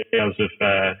and layers of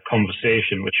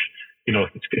conversation, which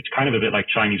it's kind of a bit like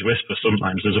Chinese whisper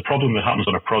sometimes. There's a problem that happens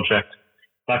on a project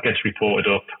that gets reported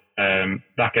up,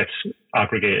 that gets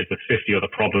aggregated with 50 other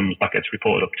problems that gets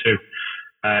reported up too.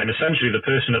 And essentially the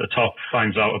person at the top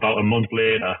finds out about a month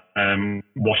later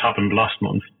what happened last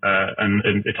month,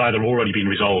 and it's either already been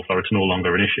resolved or it's no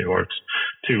longer an issue or it's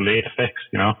too late to fix,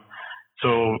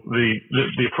 So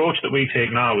the approach that we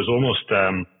take now is almost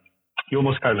you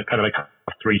almost kind of like have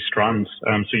three strands.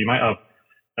 So you might have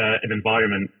an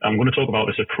environment. I'm going to talk about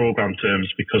this in program terms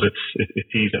because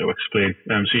it's easier to explain.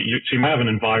 So you might have an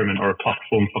environment or a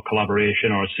platform for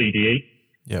collaboration or a CDE.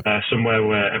 Yep. Somewhere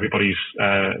where everybody's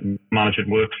managing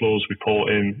workflows,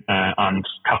 reporting, and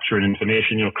capturing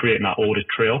information. Creating that audit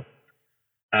trail.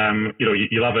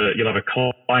 You'll have a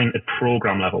client at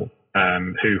program level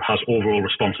who has overall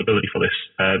responsibility for this.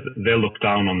 They'll look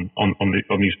down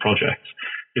on these projects.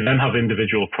 You then have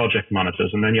individual project managers,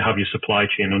 and then you have your supply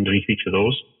chain underneath each of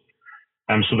those.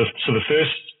 So the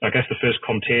first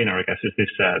container, is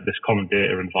this common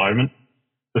data environment.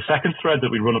 The second thread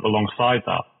that we run up alongside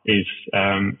that is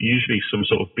usually some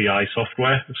sort of BI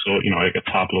software. So, like a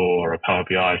Tableau or a Power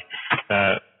BI.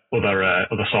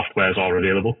 Other softwares are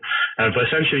available. But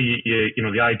essentially,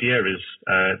 the idea is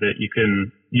that you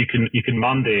can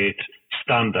mandate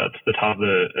standards that have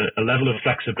a level of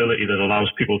flexibility that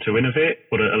allows people to innovate,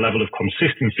 but a level of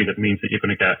consistency that means that you're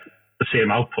going to get the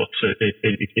same outputs at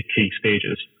key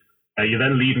stages. You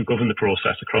then lead and govern the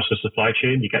process across the supply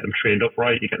chain. You get them trained up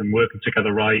right. You get them working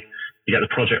together right. You get the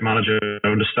project manager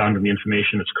understanding the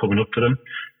information that's coming up to them.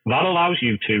 That allows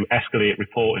you to escalate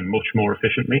reporting much more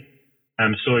efficiently.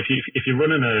 So if you're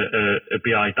running a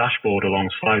BI dashboard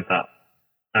alongside that,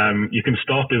 you can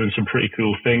start doing some pretty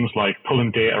cool things like pulling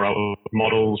data out of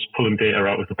models, pulling data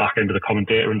out of the back end of the common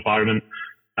data environment.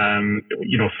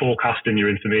 Forecasting your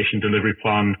information delivery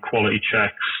plan, quality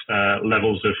checks,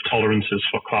 levels of tolerances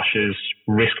for clashes,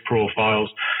 risk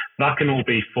profiles. That can all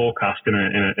be forecast in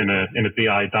a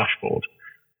BI dashboard.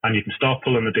 And you can start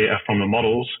pulling the data from the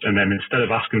models, and then instead of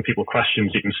asking people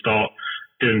questions, you can start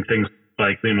doing things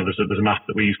like, there's an app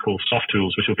that we use called Soft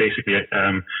Tools, which will basically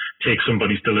take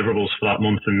somebody's deliverables for that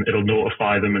month, and it'll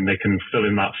notify them, and they can fill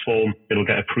in that form. It'll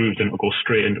get approved, and it'll go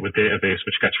straight into a database,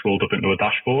 which gets rolled up into a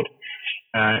dashboard.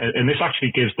 And this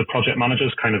actually gives the project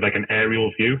managers kind of like an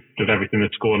aerial view of everything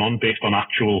that's going on based on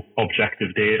actual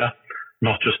objective data,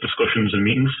 not just discussions and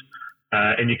meetings.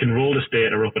 And you can roll this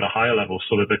data up at a higher level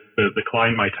so that the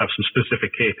client might have some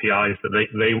specific KPIs that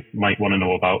they might want to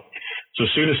know about. So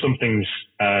as soon as something's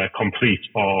complete,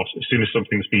 or as soon as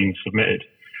something's been submitted,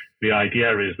 the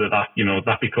idea is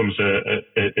that becomes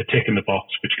a tick in the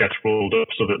box, which gets rolled up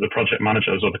so that the project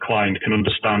managers or the client can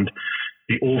understand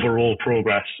the overall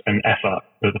progress and effort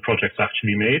that the project's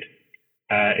actually made.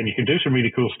 And you can do some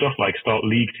really cool stuff like start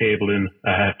league tabling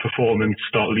performance,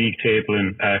 start league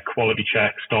tabling quality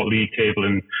checks, start league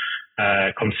tabling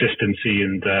consistency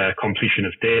and completion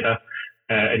of data.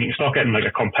 And you can start getting like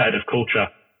a competitive culture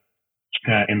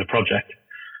in the project.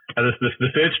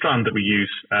 The third strand that we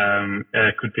use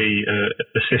could be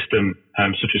a system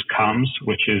such as CAMS,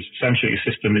 which is essentially a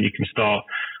system that you can start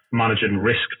managing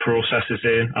risk processes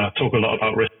in. I talk a lot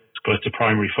about risk, but it's a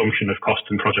primary function of cost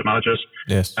and project managers.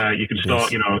 Yes. You can start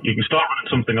running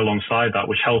something alongside that,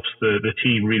 which helps the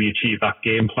team really achieve that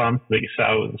game plan that you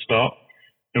set out at the start.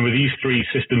 And with these three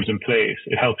systems in place,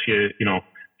 it helps you,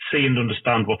 see and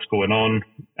understand what's going on.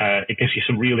 It gives you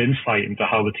some real insight into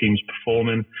how the team's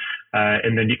performing.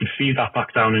 And then you can feed that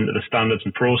back down into the standards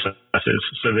and processes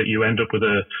so that you end up with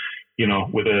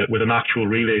with an actual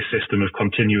relay system of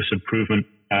continuous improvement.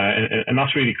 And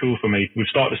that's really cool for me. We've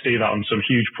started to see that on some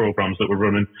huge programs that we're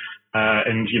running.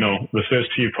 And the first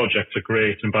few projects are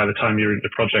great. And by the time you're into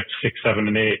project 6, 7,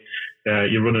 and 8,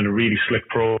 you're running a really slick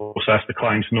process. The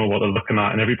clients know what they're looking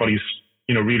at, and everybody's,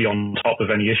 really on top of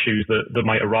any issues that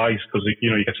might arise, because,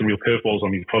 you get some real curveballs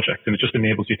on these projects, and it just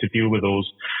enables you to deal with those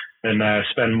and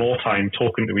spend more time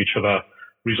talking to each other,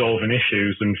 resolving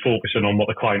issues and focusing on what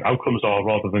the client outcomes are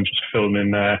rather than just filling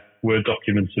in Word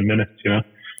documents in minutes,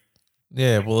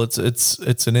 Yeah, well,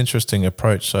 it's an interesting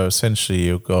approach. So essentially,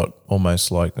 you've got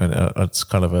almost like it's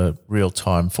kind of a real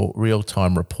time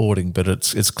reporting, but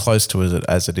it's close to it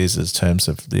as it is in terms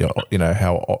of the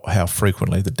how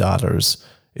frequently the data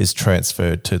is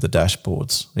transferred to the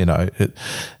dashboards.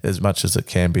 As much as it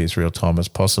can be as real time as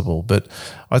possible. But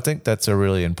I think that's a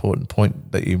really important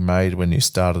point that you made when you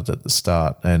started at the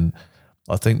start, and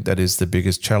I think that is the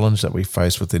biggest challenge that we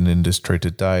face within industry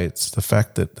today. It's the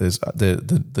fact that there's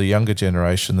the younger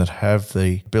generation that have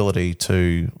the ability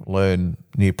to learn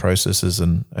new processes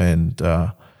and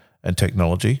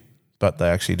technology, but they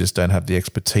actually just don't have the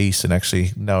expertise in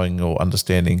actually knowing or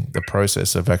understanding the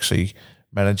process of actually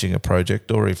managing a project,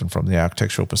 or even from the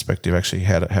architectural perspective, actually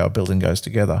how a building goes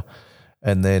together,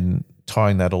 and then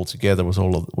tying that all together with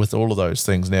all of those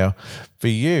things. Now, for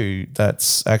you,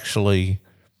 that's actually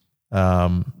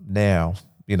now,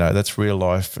 that's real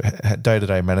life,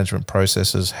 day-to-day management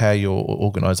processes, how your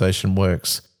organization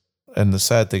works. And the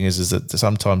sad thing is that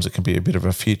sometimes it can be a bit of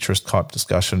a futurist type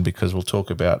discussion, because we'll talk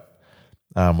about,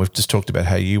 we've just talked about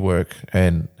how you work,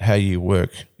 and how you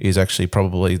work is actually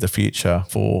probably the future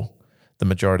for the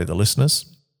majority of the listeners.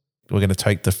 We're going to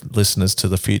take the listeners to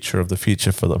the future of the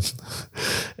future for them.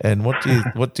 And what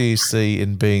do you see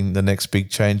in being the next big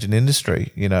change in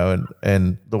industry,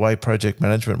 and the way project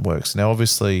management works? Now,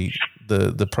 obviously,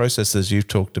 the processes you've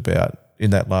talked about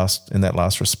in that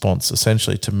last response,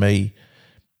 essentially to me,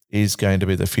 is going to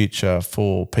be the future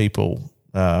for people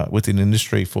within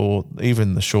industry for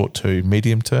even the short to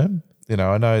medium term.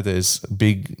 I know there's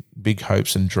big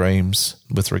hopes and dreams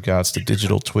with regards to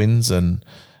digital twins and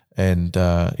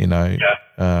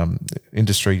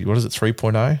industry, what is it,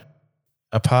 3.0?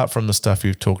 Apart from the stuff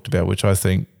you've talked about, which I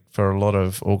think for a lot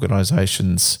of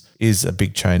organisations is a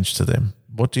big change to them,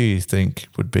 what do you think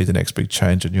would be the next big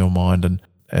change in your mind, and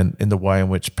in the way in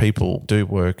which people do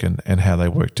work and how they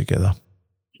work together?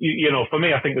 For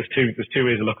me, I think there's two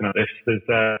ways of looking at this.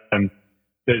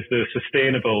 There's the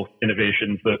sustainable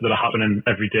innovations that are happening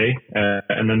every day,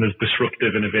 and then there's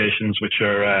disruptive innovations which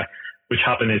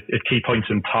happen at key points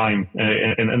in time,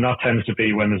 and that tends to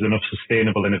be when there's enough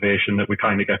sustainable innovation that we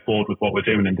kind of get bored with what we're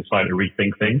doing and decide to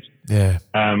rethink things. Yeah.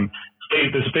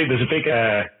 There's a big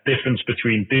difference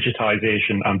between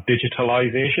digitization and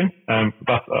digitalization. I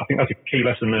think that's a key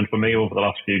lesson learned for me over the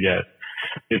last few years.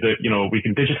 Is that we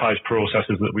can digitize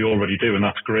processes that we already do, and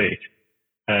that's great.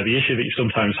 The issue that you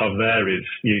sometimes have there is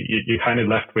you're kind of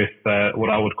left with what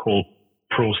I would call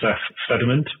process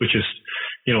sediment, which is,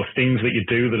 things that you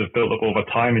do that have built up over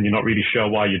time and you're not really sure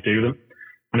why you do them.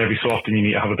 And every so often you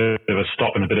need to have a bit of a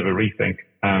stop and a bit of a rethink.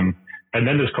 And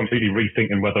then there's completely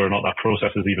rethinking whether or not that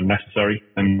process is even necessary,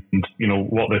 and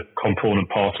what the component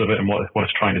parts of it and what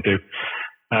it's trying to do.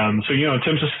 So in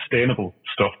terms of sustainable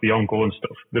stuff, the ongoing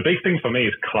stuff, the big thing for me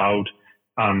is cloud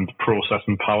and process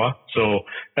and power. So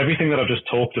everything that I've just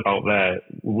talked about there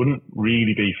wouldn't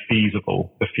really be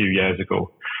feasible a few years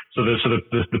ago. So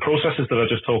the processes that I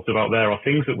just talked about there are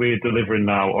things that we're delivering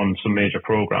now on some major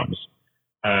programs.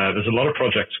 There's a lot of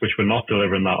projects which we're not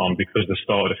delivering that on because they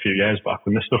started a few years back,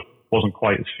 and this stuff wasn't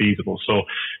quite as feasible. So,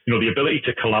 the ability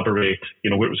to collaborate,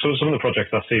 so some of the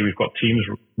projects I see, we've got teams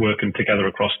working together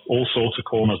across all sorts of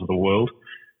corners of the world.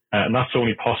 And that's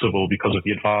only possible because of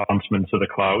the advancements of the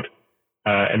cloud.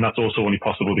 And that's also only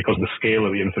possible because the scale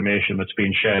of the information that's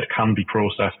being shared can be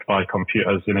processed by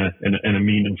computers in a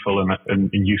meaningful and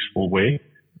useful way.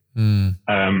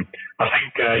 I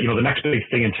think, the next big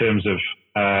thing in terms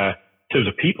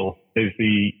of people is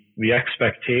the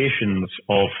expectations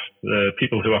of the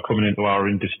people who are coming into our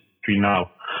industry now.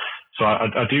 So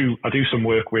I do some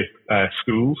work with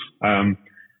schools, and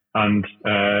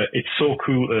it's so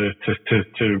cool to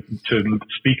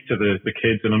speak to the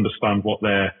kids and understand what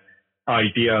their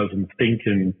ideas and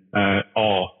thinking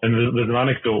are. And there's an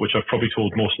anecdote which I've probably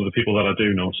told most of the people that I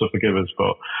do know, so forgive us.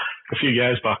 But a few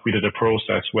years back, we did a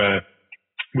process where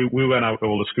we went out to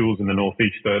all the schools in the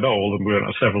Northeast, not all of them, we went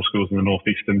to several schools in the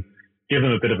Northeast and give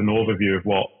them a bit of an overview of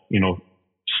what,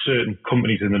 certain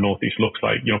companies in the Northeast looks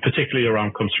like, particularly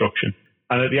around construction.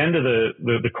 And at the end of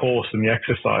the course and the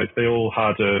exercise, they all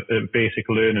had a basic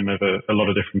learning of a lot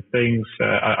of different things.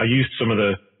 I used some of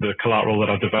the collateral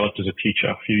that I developed as a teacher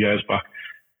a few years back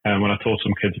when I taught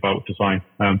some kids about design.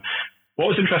 What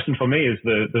was interesting for me is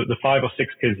the 5 or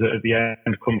 6 kids that at the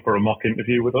end come for a mock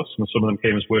interview with us, and some of them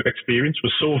came as work experience,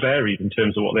 was so varied in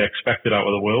terms of what they expected out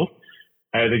of the world.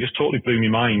 They just totally blew my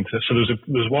mind. So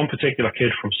there's one particular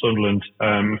kid from Sunderland,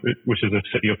 which is a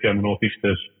city up here in the northeast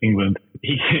of England.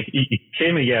 He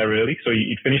came a year early, so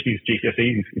he'd finished his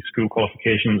GCSEs, his school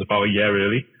qualifications, about a year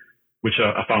early, which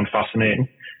I found fascinating.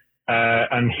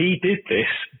 And he did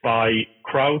this by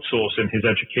crowdsourcing his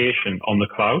education on the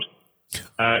cloud.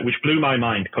 Which blew my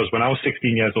mind, because when I was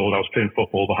 16 years old, I was playing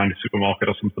football behind a supermarket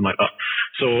or something like that.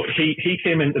 So he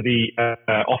came into the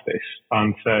office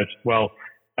and said, well,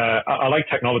 I like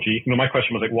technology. My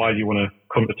question was like, why do you want to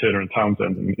come to Turner and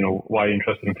Townsend? And, why are you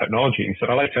interested in technology? And he said,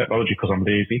 I like technology because I'm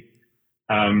lazy.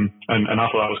 And I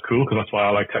thought that was cool because that's why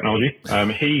I like technology.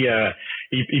 He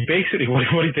basically, what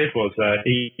he did was,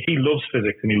 he loves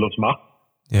physics and he loves math.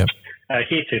 Yeah.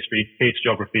 Hates history, hates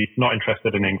geography, not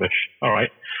interested in English. All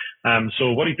right.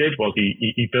 So what he did was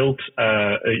he built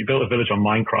a village on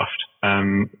Minecraft,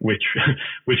 which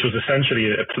was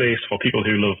essentially a place for people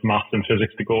who love math and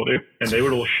physics to go to, and they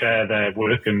would all share their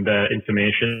work and their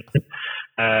information.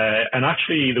 And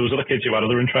actually, there was other kids who had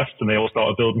other interests, and they all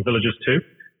started building villages too.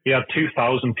 He had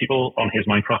 2,000 people on his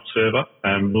Minecraft server.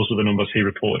 Those were the numbers he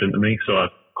reported into me, so I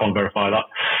can't verify that.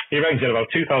 He reckons he had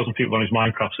about 2,000 people on his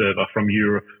Minecraft server from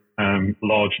Europe.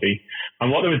 Largely.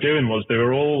 And what they were doing was they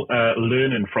were all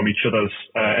learning from each other's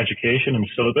education and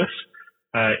syllabus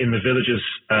in the villages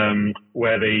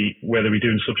where they were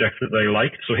doing subjects that they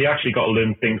liked. So he actually got to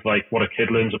learn things like what a kid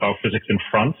learns about physics in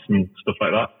France and stuff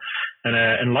like that.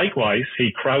 And likewise, he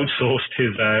crowdsourced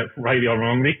his, rightly or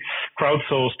wrongly,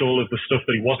 crowdsourced all of the stuff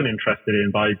that he wasn't interested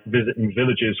in by visiting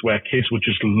villages where kids would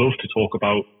just love to talk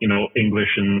about,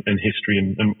 English and history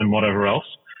and whatever else.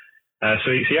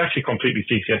 So he actually completed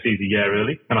his GCSEs a year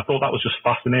early, and I thought that was just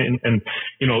fascinating. And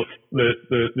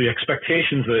the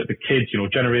expectations that the kids,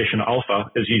 Generation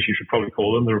Alpha, as you should probably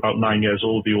call them, they're about 9 years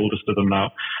old, the oldest of them now.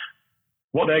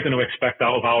 What they're going to expect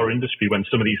out of our industry when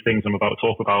some of these things I'm about to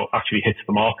talk about actually hits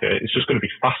the market, it's just going to be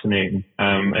fascinating.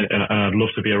 And I'd love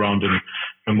to be around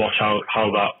and watch how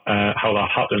that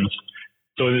happens.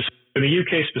 So in the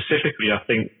UK specifically, I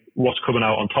think what's coming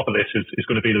out on top of this is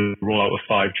going to be the rollout of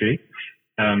 5G.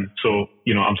 So,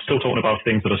 I'm still talking about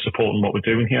things that are supporting what we're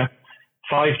doing here.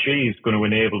 5G is going to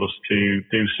enable us to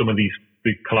do some of these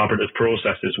big collaborative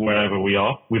processes wherever we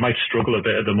are. We might struggle a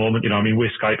bit at the moment. We're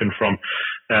Skyping from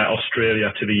Australia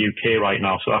to the UK right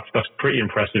now. So that's pretty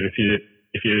impressive if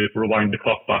you rewind the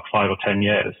clock back 5 or 10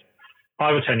 years.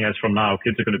 5 or 10 years from now,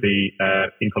 kids are going to be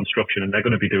in construction, and they're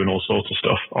going to be doing all sorts of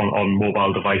stuff on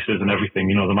mobile devices and everything.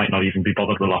 They might not even be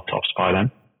bothered with laptops by then.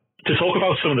 To talk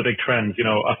about some of the big trends,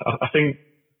 I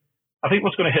think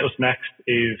what's going to hit us next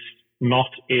is not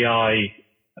AI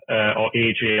or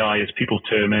age AI, as people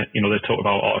term it. They talk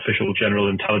about artificial general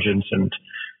intelligence and,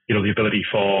 the ability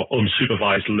for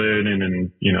unsupervised learning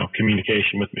and,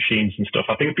 communication with machines and stuff.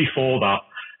 I think before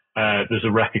that, there's a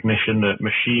recognition that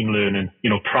machine learning,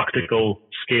 practical,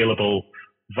 scalable,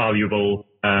 valuable,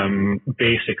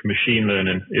 basic machine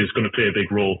learning is going to play a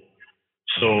big role.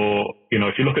 So,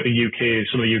 if you look at the UK,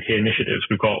 some of the UK initiatives,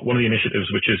 we've got one of the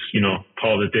initiatives, which is,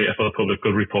 part of the Data for the Public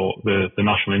Good report, the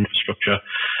National Infrastructure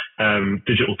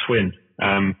Digital Twin.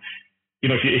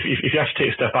 If you actually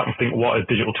take a step back and think what a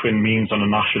digital twin means on a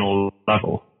national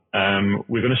level,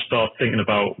 we're going to start thinking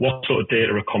about what sort of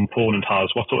data a component has,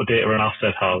 what sort of data an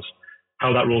asset has, how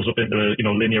that rolls up into,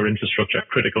 linear infrastructure,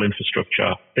 critical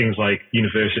infrastructure, things like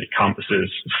university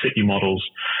campuses, city models,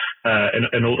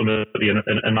 and ultimately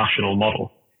a national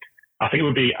model. I think it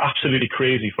would be absolutely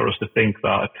crazy for us to think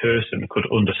that a person could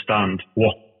understand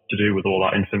what to do with all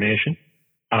that information.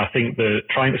 And I think that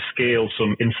trying to scale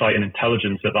some insight and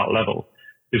intelligence at that level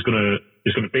is going to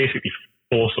basically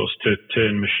force us to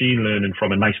turn machine learning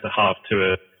from a nice to have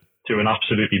to an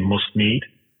absolutely must need.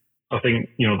 I think,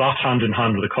 that hand in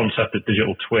hand with the concept of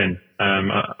digital twin,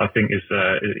 I think is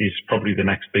probably the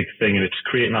next big thing. And it's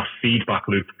creating that feedback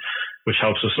loop, which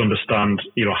helps us understand,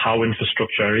 how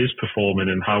infrastructure is performing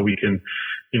and how we can,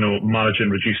 manage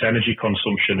and reduce energy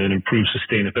consumption and improve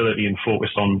sustainability and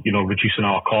focus on, reducing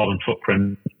our carbon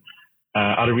footprint.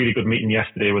 I had a really good meeting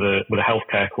yesterday with a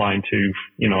healthcare client who,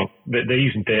 they're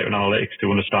using data and analytics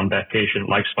to understand their patient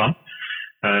lifespan.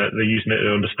 They're using it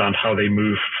to understand how they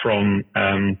move from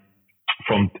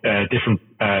different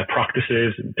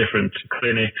practices, different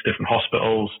clinics, different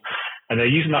hospitals, and they're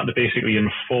using that to basically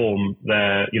inform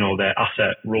their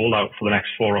asset rollout for the next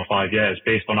 4 or 5 years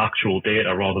based on actual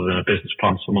data rather than a business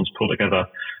plan someone's pulled together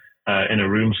in a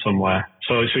room somewhere.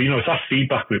 So it's that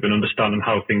feedback loop and understanding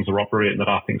how things are operating that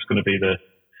I think is going to be the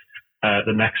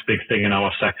next big thing in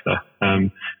our sector.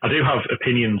 I do have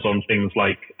opinions on things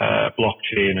like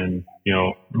blockchain and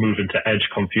moving to edge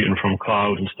computing from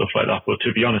cloud and stuff like that. But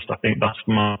to be honest, I think that's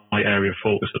my area of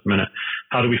focus at the minute.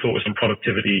 How do we focus on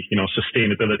productivity,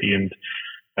 sustainability, and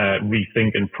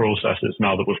rethinking processes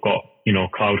now that we've got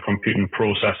cloud computing,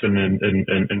 processing,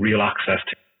 and real access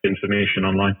to information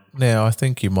online? Now, I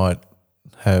think you might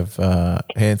have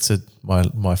answered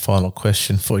my final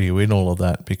question for you in all of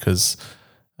that, because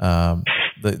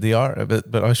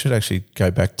but I should actually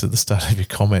go back to the start of your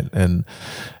comment and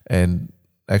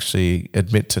actually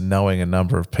admit to knowing a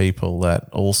number of people that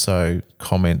also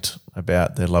comment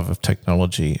about their love of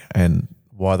technology and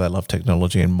why they love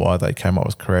technology and why they came up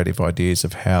with creative ideas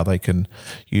of how they can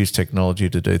use technology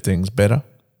to do things better,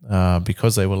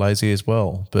 because they were lazy as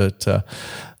well. But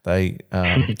they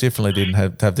definitely didn't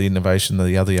have the innovation that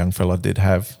the other young fella did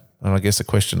have. And I guess the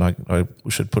question I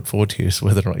should put forward to you is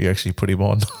whether or not you actually put him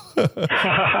on.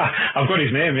 I've got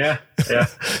his name, yeah.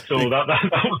 So that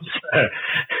was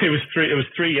it was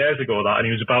 3 years ago that, and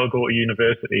he was about to go to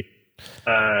university.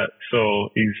 So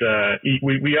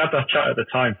we had that chat at the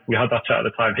time.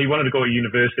 He wanted to go to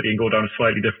university and go down a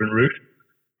slightly different route.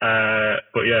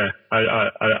 But yeah,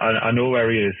 I know where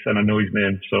he is and I know his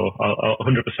name. So I'll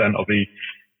 100%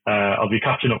 I'll be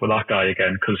catching up with that guy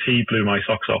again because he blew my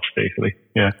socks off, basically.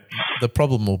 Yeah. The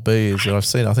problem will be is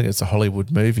that I think it's a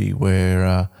Hollywood movie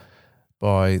where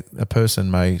by a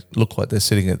person may look like they're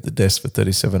sitting at the desk for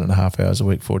 37 and a half hours a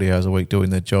week, 40 hours a week doing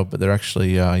their job, but they're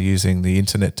actually using the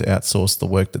internet to outsource the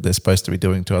work that they're supposed to be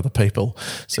doing to other people.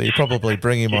 So you probably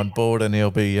bring him on board and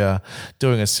he'll be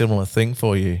doing a similar thing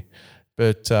for you.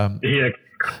 But yeah.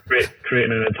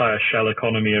 Creating an entire shell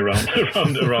economy around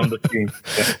the team.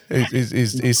 Yeah.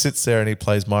 He sits there and he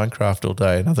plays Minecraft all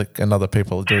day, and other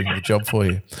people are doing the job for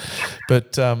you.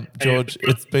 But George,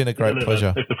 it's been a great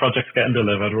pleasure. If the project's getting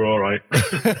delivered, we're all right.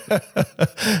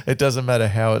 It doesn't matter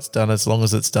how it's done as long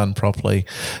as it's done properly.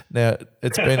 Now,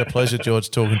 it's been a pleasure,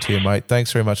 George, talking to you, mate.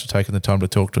 Thanks very much for taking the time to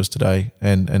talk to us today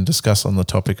and discuss on the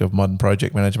topic of modern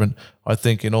project management. I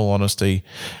think, in all honesty,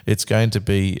 it's going to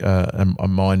be a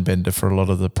mind bender for a lot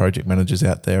of the project managers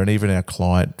out there, and even our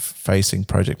client-facing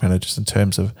project managers, in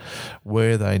terms of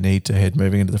where they need to head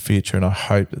moving into the future. And I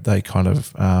hope that they kind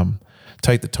of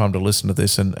take the time to listen to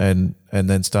this and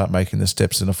then start making the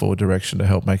steps in a forward direction to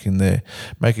help making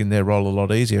their role a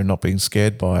lot easier and not being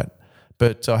scared by it.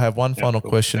 But I have one final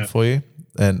question for you.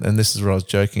 And this is where I was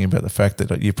joking about the fact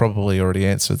that you probably already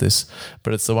answered this,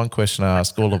 but it's the one question I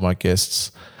ask all of my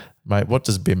guests. Mate, what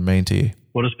does BIM mean to you?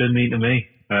 What does BIM mean to me?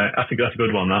 I think that's a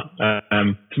good one, that.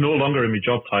 It's no longer in my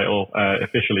job title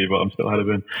officially, but I'm still head of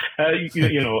BIM.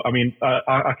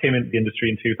 I came into the industry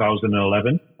in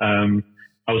 2011.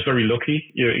 I was very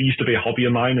lucky. It used to be a hobby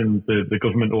of mine, and the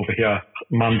government over here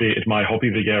mandated my hobby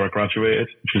the year I graduated,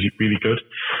 which was really good.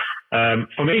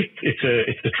 For me, it's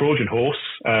the Trojan horse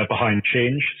behind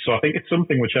change. So I think it's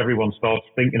something which everyone starts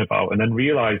thinking about and then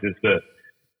realizes that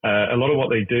a lot of what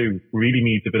they do really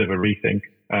needs a bit of a rethink.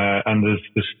 and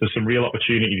there's some real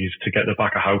opportunities to get the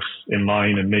back of house in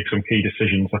line and make some key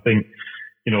decisions. I think,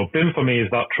 BIM for me is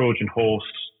that Trojan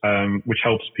horse, which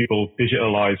helps people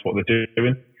digitalize what they're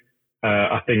doing.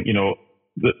 I think,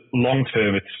 the long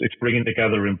term, it's bringing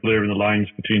together and blurring the lines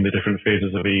between the different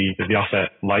phases of the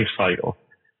asset life cycle.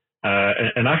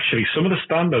 And actually, some of the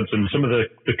standards and some of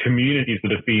the communities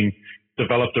that have been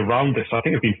developed around this, I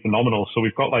think, have been phenomenal. So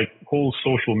we've got like whole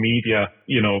social media,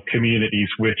 communities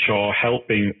which are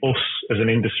helping us as an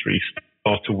industry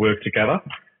start to work together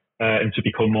and to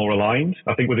become more aligned.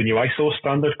 I think with the new ISO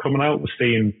standard coming out, we're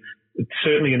seeing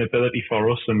certainly an ability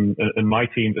for us and my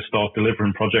team to start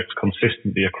delivering projects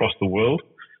consistently across the world.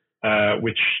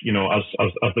 Which,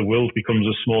 as the world becomes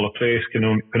a smaller place, can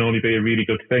only be a really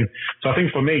good thing. So I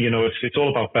think for me, it's all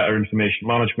about better information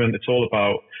management. It's all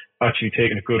about actually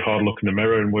taking a good hard look in the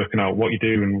mirror and working out what you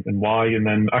do and why. And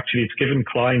then actually it's giving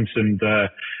clients and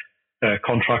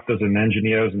contractors and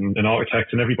engineers and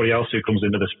architects and everybody else who comes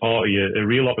into this party a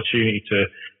real opportunity to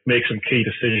make some key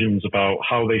decisions about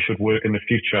how they should work in the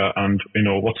future and,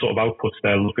 what sort of outputs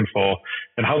they're looking for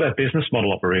and how their business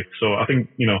model operates. So I think,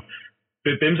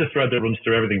 BIM's a thread that runs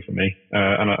through everything for me,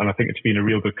 and I think it's been a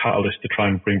real good catalyst to try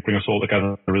and bring us all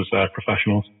together as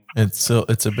professionals. It's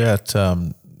about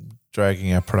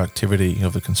dragging our productivity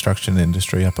of the construction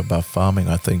industry up above farming,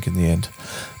 I think, in the end.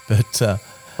 But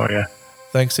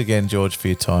thanks again, George, for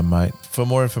your time, mate. For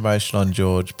more information on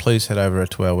George, please head over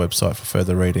to our website for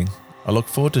further reading. I look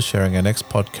forward to sharing our next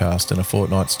podcast in a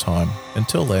fortnight's time.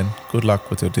 Until then, good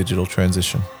luck with your digital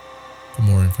transition. For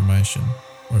more information,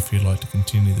 or if you'd like to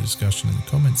continue the discussion in the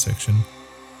comments section,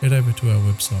 head over to our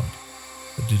website,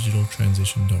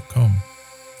 thedigitaltransition.com.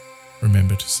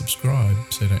 Remember to subscribe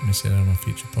so you don't miss out on our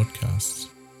future podcasts.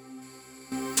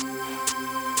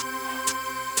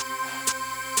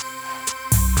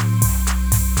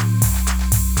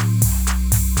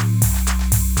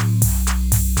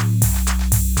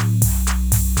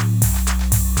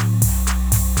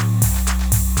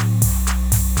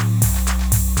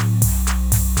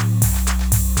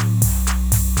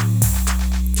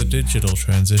 Digital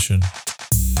transition.